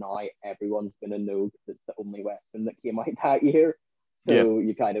Western now, everyone's gonna know because it's the only Western that came out that year. So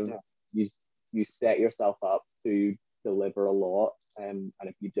you kind of you set yourself up to deliver a lot, and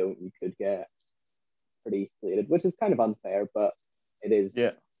if you don't, you could get pretty slated, which is kind of unfair, but it is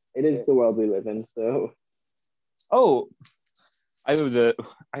the world we live in. So I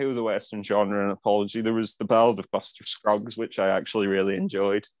owe the Western genre an apology. There was The Ballad of Buster Scruggs, which I actually really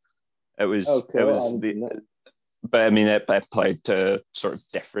enjoyed. It was but I mean, it played to sort of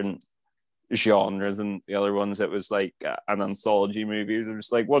different genre than the other ones. It was like an anthology movie. There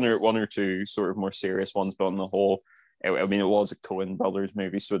was like one or two sort of more serious ones, but on the whole, it was a Coen Brothers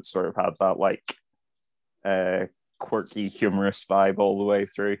movie, so it sort of had that like quirky, humorous vibe all the way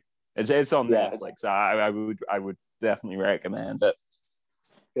through. It's on Netflix. I would definitely recommend it.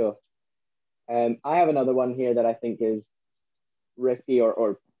 Sure. I have another one here that I think is risky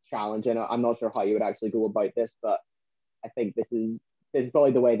or challenging. I'm not sure how you would actually go about this, but I think this is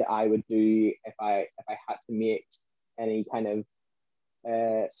probably the way that I would do if I had to make any kind of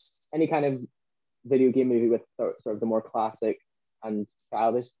video game movie with sort of the more classic and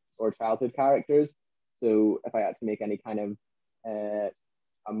childish or childhood characters. So if I had to make any kind of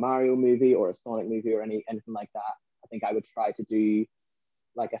a Mario movie or a Sonic movie or anything like that, I think I would try to do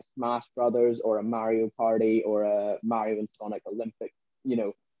like a Smash Brothers or a Mario Party or a Mario and Sonic Olympics, you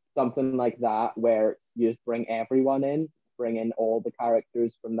know, something like that where you just bring everyone in, bring in all the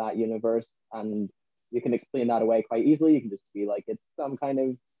characters from that universe, and you can explain that away quite easily. You can just be like, it's some kind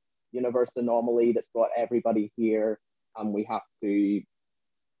of universe anomaly that's brought everybody here, and we have to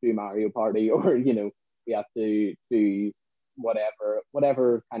do Mario Party, or you know, we have to do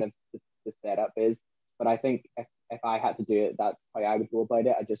whatever kind of the setup is. But I think if I had to do it, that's how I would go about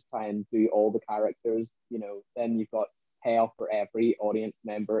it. I just try and do all the characters, you know, then you've got payoff for every audience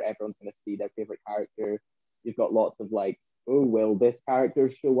member. Everyone's going to see their favorite character. You've got lots of like oh, will this character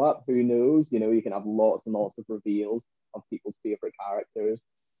show up? Who knows? You know, you can have lots and lots of reveals of people's favorite characters,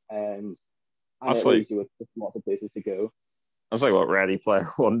 um, and That's it like leaves you with just lots of places to go. that's like what Ready Player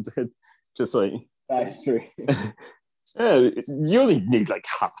One did. Just like That's true. yeah, you only need like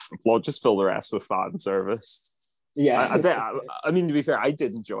half the plot, just fill the rest with fan service. Yeah, I mean, to be fair, I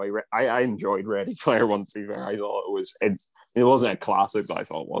did enjoy. I enjoyed Ready Player One. To be fair, I thought it wasn't a classic, but I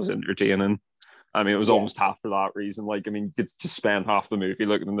thought it was entertaining. I mean, it was yeah, almost half for that reason. Like, I mean, you could just spend half the movie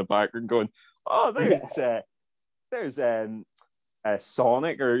looking in the background, going, "Oh, yeah, there's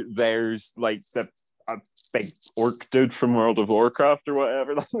Sonic, or there's like the a big orc dude from World of Warcraft or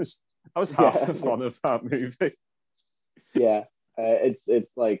whatever." That was half yeah, the fun of that movie. yeah.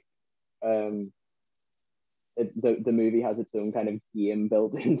 It's like um, the movie has its own kind of game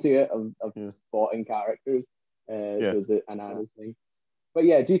built into it of Yeah, spotting characters. yeah. So it's an added thing. But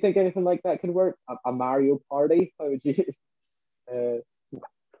yeah, do you think anything like that could work? A Mario Party? How would you? Uh,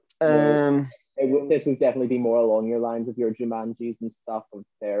 you know, Um, this would definitely be more along your lines of your Jumanjis and stuff. Of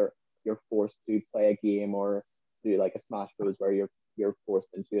there, you're forced to play a game or do like a Smash Bros. Where you're forced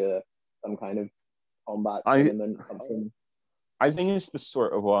into some kind of combat I tournament, something. I think it's the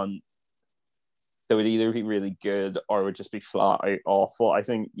sort of one that would either be really good or would just be flat out awful. I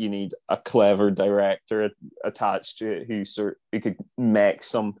think you need a clever director attached to it who could make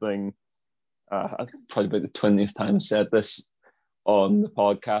something. I think probably about the 20th time I said this on the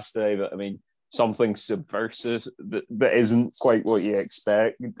podcast today, but I mean something subversive that isn't quite what you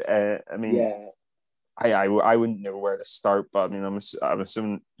expect. I mean, Yeah, I wouldn't know where to start, but I mean, I'm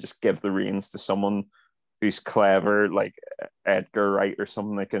assuming just give the reins to someone who's clever, like Edgar Wright or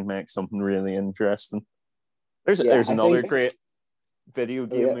something that can make something really interesting. There's yeah. there's I another think. great video Oh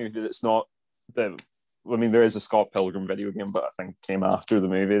game yeah, movie that's not the. I mean, there is a Scott Pilgrim video game, but I think it came after the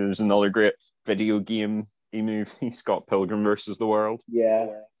movie. There's another great video game movie, Scott Pilgrim versus the World. yeah,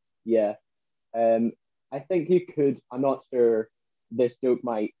 yeah. Um, I think you could. I'm not sure. This joke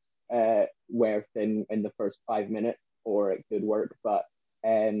might wear thin in the first 5 minutes, or it could work. But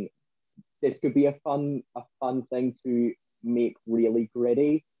um, this could be a fun thing to make really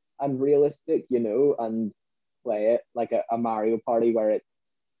gritty and realistic, you know, and play it like a Mario Party where it's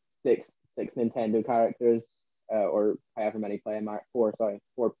six Nintendo characters, or however many play in Mario four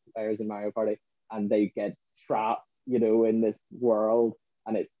players in Mario Party, and they get trapped, you know, in this world,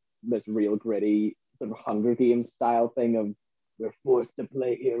 and it's this real gritty sort of Hunger Games style thing of we're forced to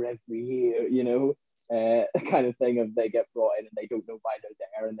play here every year, you know, kind of thing of they get brought in and they don't know why they're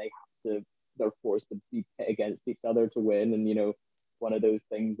there and they're forced to be pit against each other to win, and you know, one of those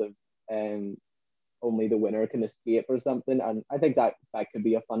things of um only the winner can escape or something. And I think that could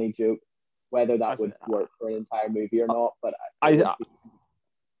be a funny joke, whether I that th- would work for an entire movie or not. But it would I be,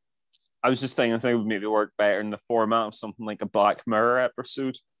 I was just thinking, I think it would maybe work better in the format of something like a Black Mirror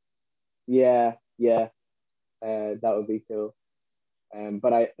episode. yeah, yeah, that would be cool.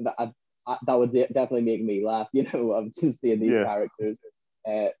 But that would definitely make me laugh, you know, of just seeing these Yeah, characters.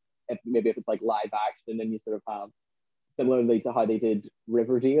 If it's like live action and you sort of have similarly to how they did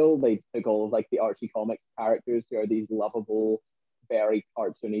Riverdale, they took all of like the Archie comics characters who are these lovable, very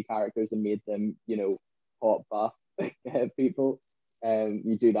cartoony characters and made them, you know, hot buff people.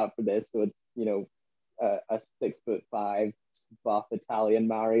 You do that for this, so it's you know a 6'5" buff Italian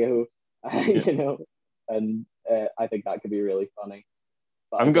Mario, yeah. you know, and I think that could be really funny.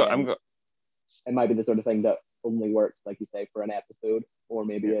 But I'm go. I'm again, go. it might be the sort of thing that only works, like you say, for an episode, or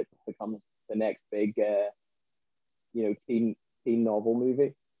maybe Yeah, it becomes the next big, you know, teen novel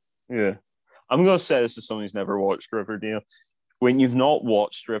movie. yeah. I'm gonna say this to someone who's never watched Riverdale. When you've not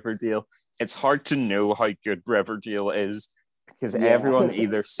watched Riverdale, it's hard to know how good Riverdale is because Yeah, everyone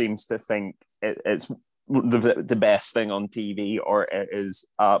either seems to think it's the best thing on TV or it is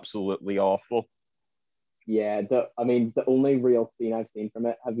absolutely awful. yeah. I mean, the only real scene I've seen from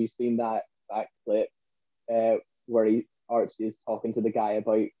it. Have you seen that clip where Archie is talking to the guy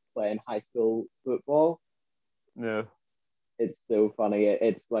about playing high school football? Yeah, It's so funny.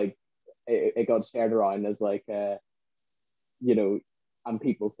 It's like it got shared around as like you know, and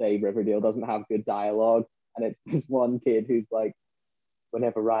people say Riverdale doesn't have good dialogue, and it's this one kid who's like,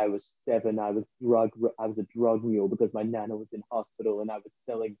 whenever I was 7, I was a drug mule because my nana was in hospital and I was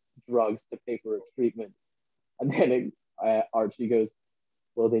selling drugs to pay for her treatment. And then Archie goes,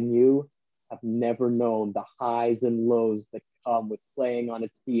 well, then you have never known the highs and lows that come with playing on a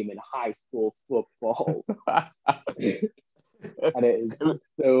team in high school football. And it is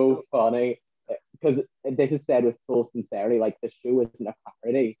so funny because this is said with full sincerity. Like the show isn't a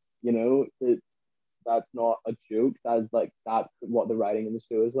parody, you know. That's not a joke. That's what the writing in the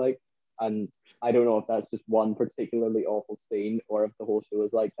show is like. And I don't know if that's just one particularly awful scene or if the whole show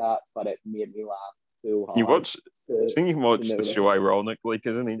is like that, but it made me laugh so You hard. watch, I think you watch the show That. ironically,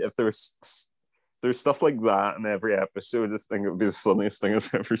 because I mean, if there's stuff like that in every episode, I just think it would be the funniest thing I've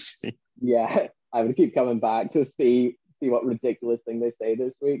ever seen. Yeah, I would keep coming back to see what ridiculous thing they say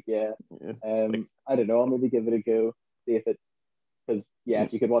this week. Yeah, I don't know. I'll maybe give it a go. See if it's because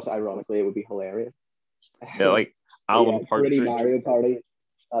if you could watch it ironically, it would be hilarious. Yeah, like Alan Gritty Partridge. Mario Party.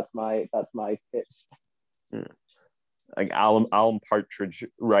 That's my pitch. Yeah. Like Alan Partridge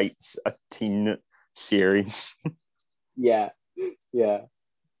writes a teen series. Yeah,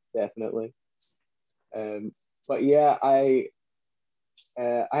 definitely. But yeah, I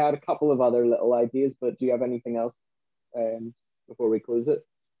had a couple of other little ideas, but do you have anything else before we close it?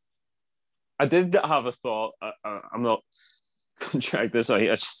 I did have a thought. I'm not check this out.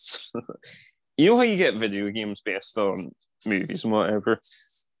 You know how you get video games based on movies and whatever.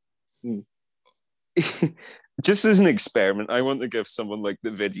 Just as an experiment, I want to give someone like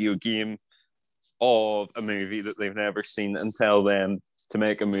the video game of a movie that they've never seen and tell them to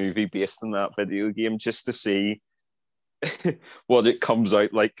make a movie based on that video game, just to see what it comes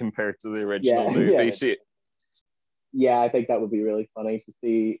out like compared to the original movie. Yeah, I think that would be really funny to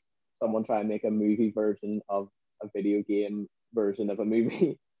see someone try and make a movie version of a video game version of a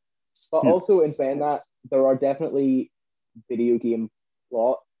movie. But also, in saying that, there are definitely video game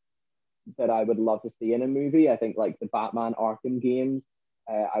plots that I would love to see in a movie. I think like the Batman Arkham games,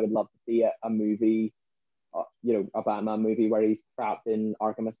 I would love to see a movie, a Batman movie where he's trapped in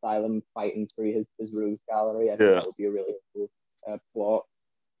Arkham Asylum fighting through his rogues gallery. I think that would be a really cool plot.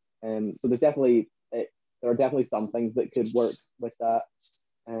 So there are definitely some things that could work with that.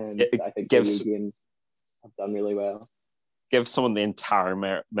 And I think video games have done really well. Give someone the entire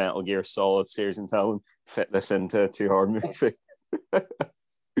Metal Gear Solid series and tell them fit this into a 2-hour movie.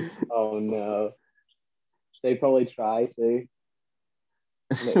 Oh no, they probably try to.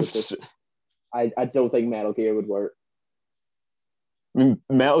 I don't think Metal Gear would work. I mean,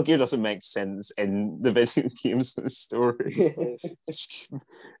 Metal Gear doesn't make sense in the video games story.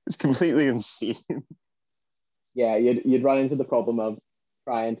 It's completely insane. Yeah, you'd run into the problem of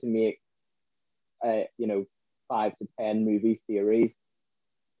trying to make 5 to 10 movie series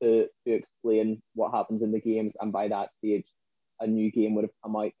to explain what happens in the games, and by that stage a new game would have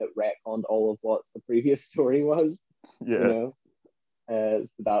come out that retconned all of what the previous story was. So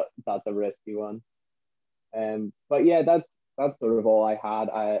that's a risky one. But yeah, that's sort of all I had.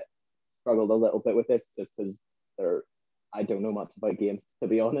 I struggled a little bit with this just because I don't know much about games, to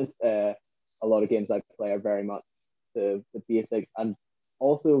be honest. A lot of games I play are very much the basics, and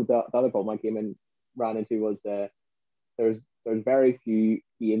also the other problem I came in ran into was there's very few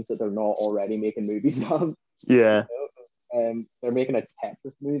games that they're not already making movies of. Yeah. They're making a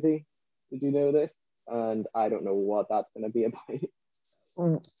Tetris movie. Did you know this? And I don't know what that's going to be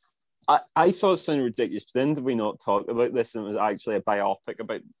about. I thought it sounded ridiculous, but then did we not talk about this? And it was actually a biopic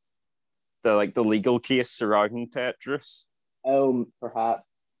about the legal case surrounding Tetris. Perhaps.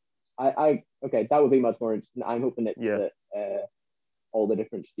 Okay, that would be much more interesting. I'm hoping it's that all the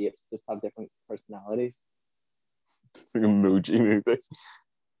different shapes just have different personalities. Like Emoji Movie.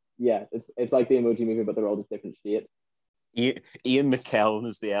 Yeah, it's like the Emoji Movie, but they're all just different shapes. Ian McKellen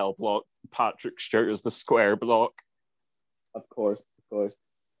is the L block, Patrick Stewart is the square block. Of course.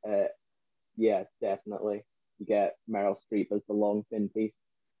 Yeah, definitely. You get Meryl Streep as the long thin piece.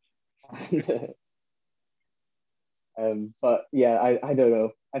 But yeah, I don't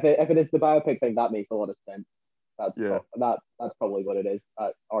know. If it is the biopic thing, that makes a lot of sense. That's probably what it is.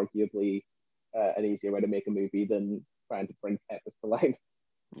 That's arguably an easier way to make a movie than trying to bring Tetris to life.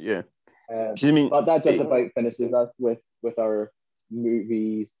 Yeah. But that just about finishes us with our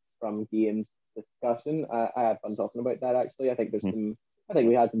movies from games discussion. I had fun talking about that, actually. I think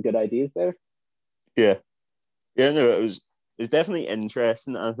we had some good ideas there. Yeah, no, it was definitely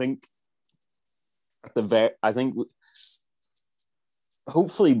interesting. I think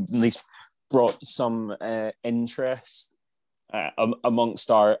hopefully these brought some interest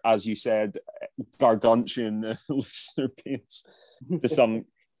amongst our, as you said, gargantuan listener base to some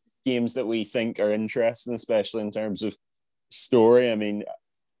games that we think are interesting, especially in terms of story. I mean,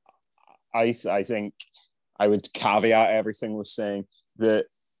 I think I would caveat everything with saying that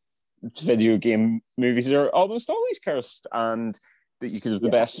video game movies are almost always cursed, and that you could have the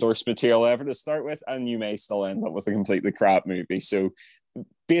best source material ever to start with, and you may still end up with a completely crap movie. So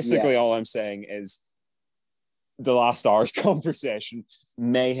basically all I'm saying is the last hour's conversation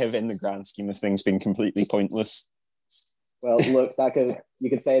may have, in the grand scheme of things, been completely pointless. Well, look, you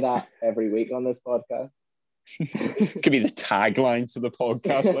could say that every week on this podcast. Could be the tagline for the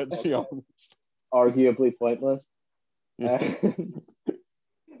podcast, let's be honest. Arguably pointless.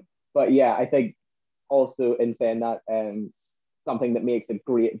 But yeah, I think also in saying that, something that makes a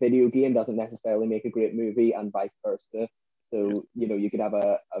great video game doesn't necessarily make a great movie, and vice versa. So, you could have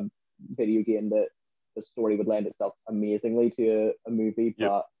a video game that the story would lend itself amazingly to a movie,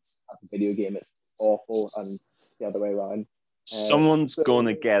 but as a video game, it's awful, and the other way around. Someone's going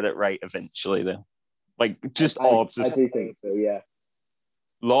to get it right eventually, though. Like, just odds. I do think so, yeah.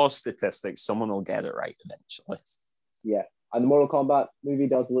 Law of statistics, someone will get it right eventually. Yeah. And the Mortal Kombat movie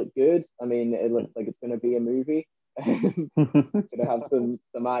does look good. I mean, it looks like it's going to be a movie. It's going to have some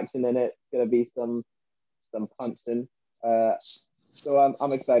action in it. It's going to be some punching. So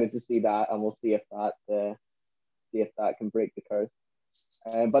I'm excited to see that, and we'll see if that can break the curse.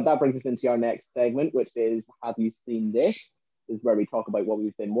 But that brings us into our next segment, which is Have You Seen This? This is where we talk about what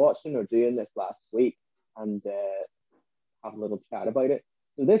we've been watching or doing this last week, and have a little chat about it.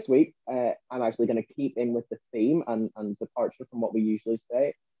 So this week, I'm actually going to keep in with the theme and departure from what we usually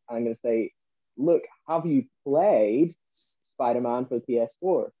say. And I'm going to say, look, have you played Spider-Man for the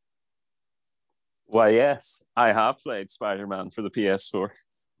PS4? Well, yes, I have played Spider-Man for the PS4.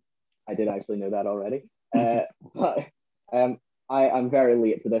 I did actually know that already. But I'm very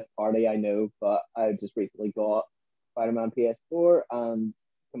late to this party, I know, but I just recently got Spider-Man PS4 and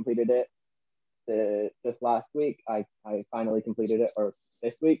completed it just last week. I finally completed it, or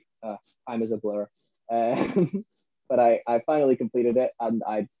this week. Time is a blur. But I finally completed it, and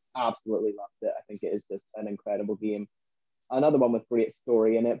I absolutely loved it. I think it is just an incredible game. Another one with great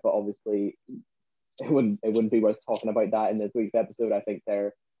story in it, but obviously it wouldn't be worth talking about that in this week's episode. I think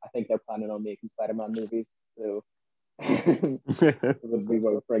they're planning on making Spider-Man movies, so it would be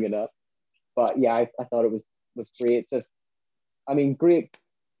worth bringing up. But yeah, I thought it was great. Just, I mean, great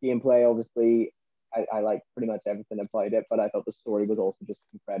gameplay. Obviously, I like pretty much everything about it, but I thought the story was also just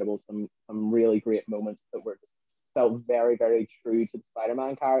incredible. Some really great moments that were just felt very, very true to the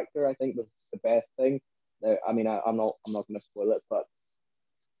Spider-Man character. I think was the best thing. I mean, I'm not going to spoil it, but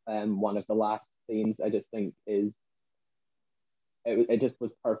one of the last scenes I just think is it just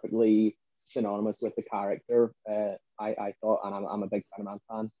was perfectly synonymous with the character. I thought, and I'm a big Spider-Man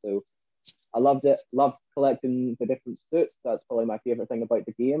fan, so I loved it. Loved collecting the different suits. That's probably my favorite thing about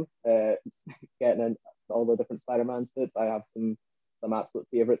the game. Getting in all the different Spider-Man suits. I have some absolute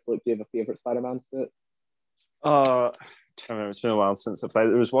favorites. Luke, do you have a favorite Spider-Man suit? I can't remember. It's been a while since I played.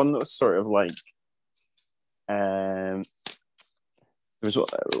 There was one that was sort of like, there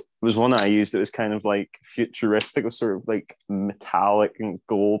was one I used that was kind of like futuristic, was sort of like metallic and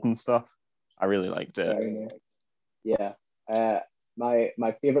gold and stuff. I really liked it. Yeah.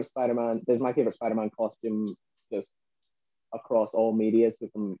 My favorite Spider-Man. This is my favorite Spider-Man costume, just across all media, so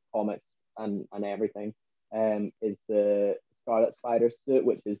from comics and everything. Is the Scarlet Spider suit,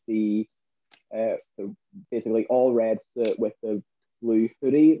 which is the basically all red suit with the blue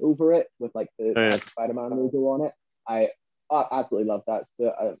hoodie over it, with like the Spider-Man logo on it. I absolutely love that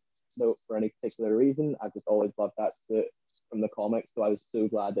suit. I don't for any particular reason. I just always loved that suit from the comics, so I was so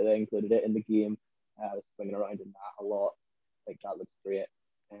glad that they included it in the game. I was swinging around in that a lot. I think that looks great.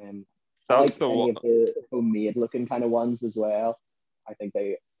 That's I like any of the homemade looking kind of ones as well. I think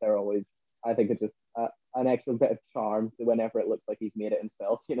they're always. I think it's just an extra bit of charm to whenever it looks like he's made it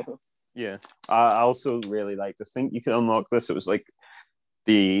himself. Yeah, I also really liked. I think you could unlock this. It was like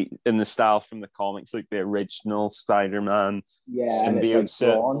in the style from the comics, like the original Spider-Man symbiote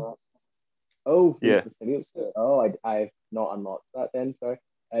suit. Oh, yeah, the symbiote suit. Oh, I've not unlocked that then. Sorry.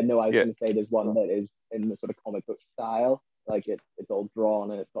 No, I was going to say there's one that is in the sort of comic book style, like it's all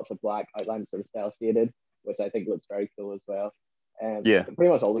drawn and it's got the black outline, sort of cell shaded, which I think looks very cool as well. Pretty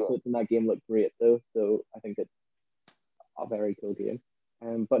much all the suits in that game look great though, so I think it's a very cool game.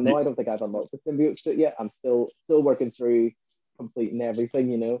 But no, I don't think I've unlocked the symbiote suit yet. I'm still working through completing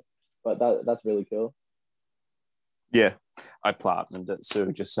everything, but that's really cool. Yeah, I platinumed it,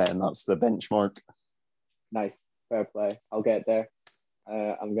 so just saying that's the benchmark. Nice, fair play. I'll get there.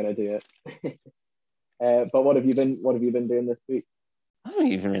 I'm gonna do it. But what have you been doing this week? I don't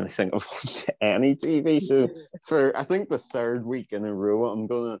even really think I've watched any TV. So for I think the third week in a row, I'm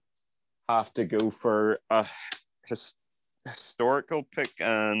gonna have to go for a historical pick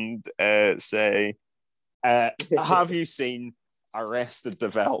and say, have you seen Arrested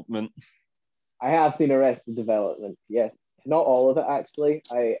Development? I have seen Arrested Development. Yes, not all of it actually.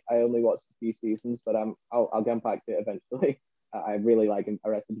 I only watched a few seasons, but I'll get back to it eventually. I really like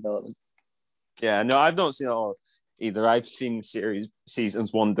Arrested Development. Yeah, no, I've not seen all either. I've seen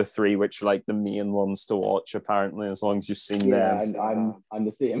seasons 1 to 3, which are like the main ones to watch. Apparently, as long as you've seen them. Yeah, I'm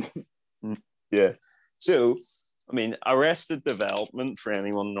the same. Yeah. So, I mean, Arrested Development, for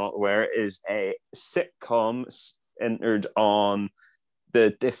anyone not aware, is a sitcom centered on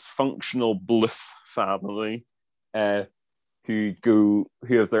the dysfunctional Bluth family, who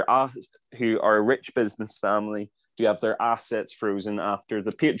are a rich business family who have their assets frozen after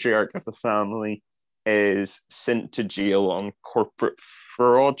the patriarch of the family is sent to jail on corporate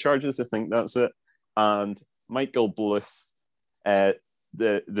fraud charges. I think that's it. And Michael Bluth,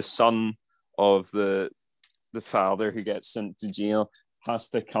 the son of the father who gets sent to jail, has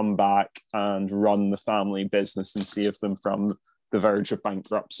to come back and run the family business and save them from the verge of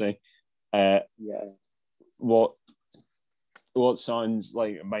bankruptcy. What sounds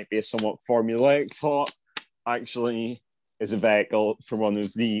like it might be a somewhat formulaic plot actually is a vehicle for one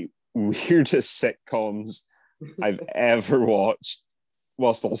of the weirdest sitcoms I've ever watched,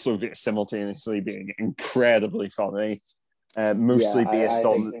 whilst also simultaneously being incredibly funny. Mostly based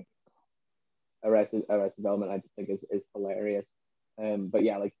on Arrested Development. I just think is hilarious. But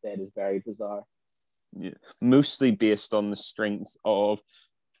yeah, like I said, is very bizarre. Yeah, mostly based on the strength of,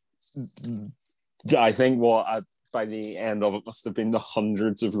 I think by the end of it must have been the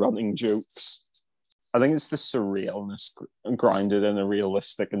hundreds of running jokes. I think it's the surrealness grounded in a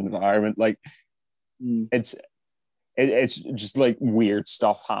realistic environment. Like it's just like weird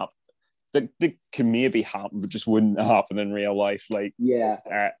stuff happen that can maybe happen, but just wouldn't happen in real life. Like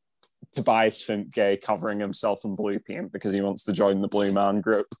Tobias Fünke covering himself in blue paint because he wants to join the Blue Man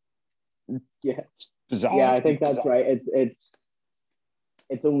Group. Yeah, bizarre. Yeah, I think that's right.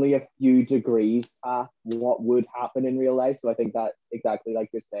 It's only a few degrees past what would happen in real life. So I think that exactly like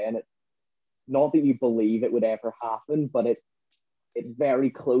you're saying, it's not that you believe it would ever happen, but it's very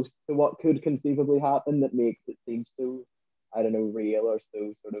close to what could conceivably happen that makes it seem so, I don't know, real or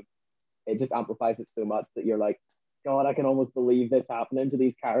so sort of, it just amplifies it so much that you're like, God, I can almost believe this happening to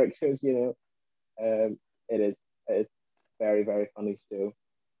these characters, you know. It is very, very funny show,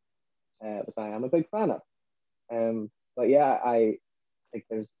 which I am a big fan of. But yeah, I think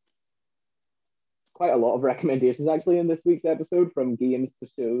there's quite a lot of recommendations actually in this week's episode, from games to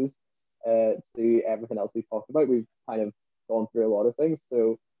shows to everything else we've talked about. We've kind of gone through a lot of things.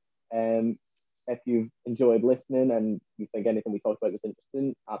 So if you've enjoyed listening and you think anything we talked about was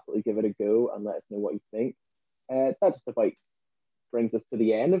interesting, absolutely give it a go and let us know what you think. That just about brings us to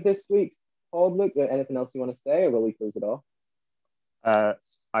the end of this week's pod. Look, anything else you want to say, or will we close it off? I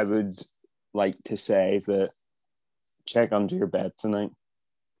would like to say that check under your bed tonight.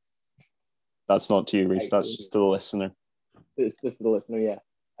 That's not to you, Reese. That's just to the listener. It's just to the listener, yeah.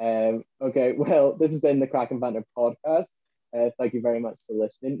 Okay, well, this has been the Crack and Banter podcast. Thank you very much for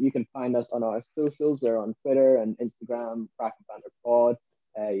listening. You can find us on our socials. We're on Twitter and Instagram, Crack and Banter Pod.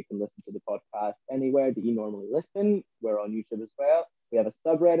 You can listen to the podcast anywhere that you normally listen. We're on YouTube as well. We have a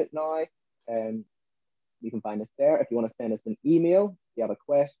subreddit now. You can find us there. If you want to send us an email, if you have a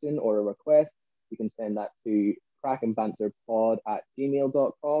question or a request, you can send that to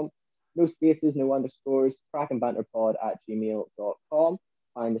crackenbanterpod@gmail.com. No spaces, no underscores, crackenbanterpod@gmail.com.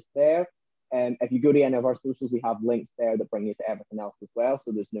 Find us there. If you go to any of our socials, we have links there that bring you to everything else as well.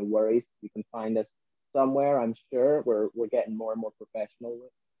 So there's no worries. You can find us somewhere, I'm sure. We're getting more and more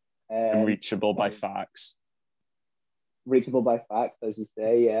professional. And reachable by fax. Reachable by fax, as you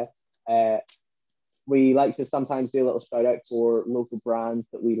say, yeah. We like to sometimes do a little shout out for local brands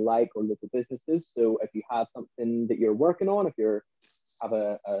that we like or local businesses. So if you have something that you're working on, if you have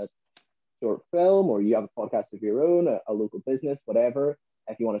a short film or you have a podcast of your own, a local business, whatever,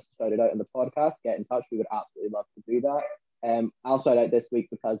 if you want us to shout it out in the podcast, get in touch. We would absolutely love to do that. I'll shout out this week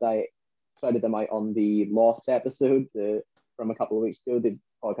because I shouted them out on the Lost episode from a couple of weeks ago, the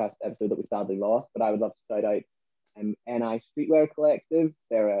podcast episode that we sadly lost. But I would love to shout out NI Streetwear Collective.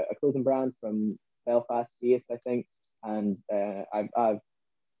 They're a clothing brand from Belfast based, I think, and I've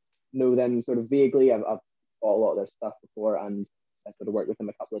know them sort of vaguely. I've bought a lot of their stuff before, and I sort of worked with them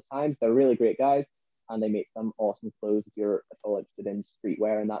a couple of times. They're really great guys, and they make some awesome clothes if you're at all interested in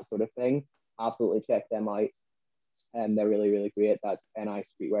streetwear and that sort of thing. Absolutely check them out, and they're really, really great. That's NI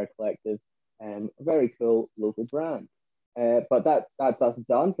Streetwear Collective, a very cool local brand. But that's us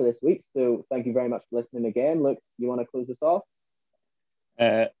done for this week. So thank you very much for listening again. Look, you want to close this off?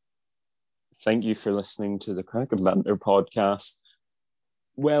 Thank you for listening to the Crack and Banter podcast.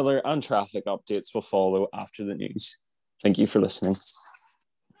 Weather and traffic updates will follow after the news. Thank you for listening.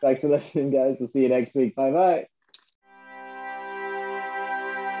 Thanks for listening, guys. We'll see you next week. Bye-bye.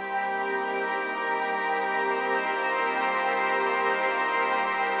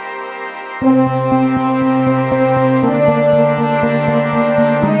 Thank you.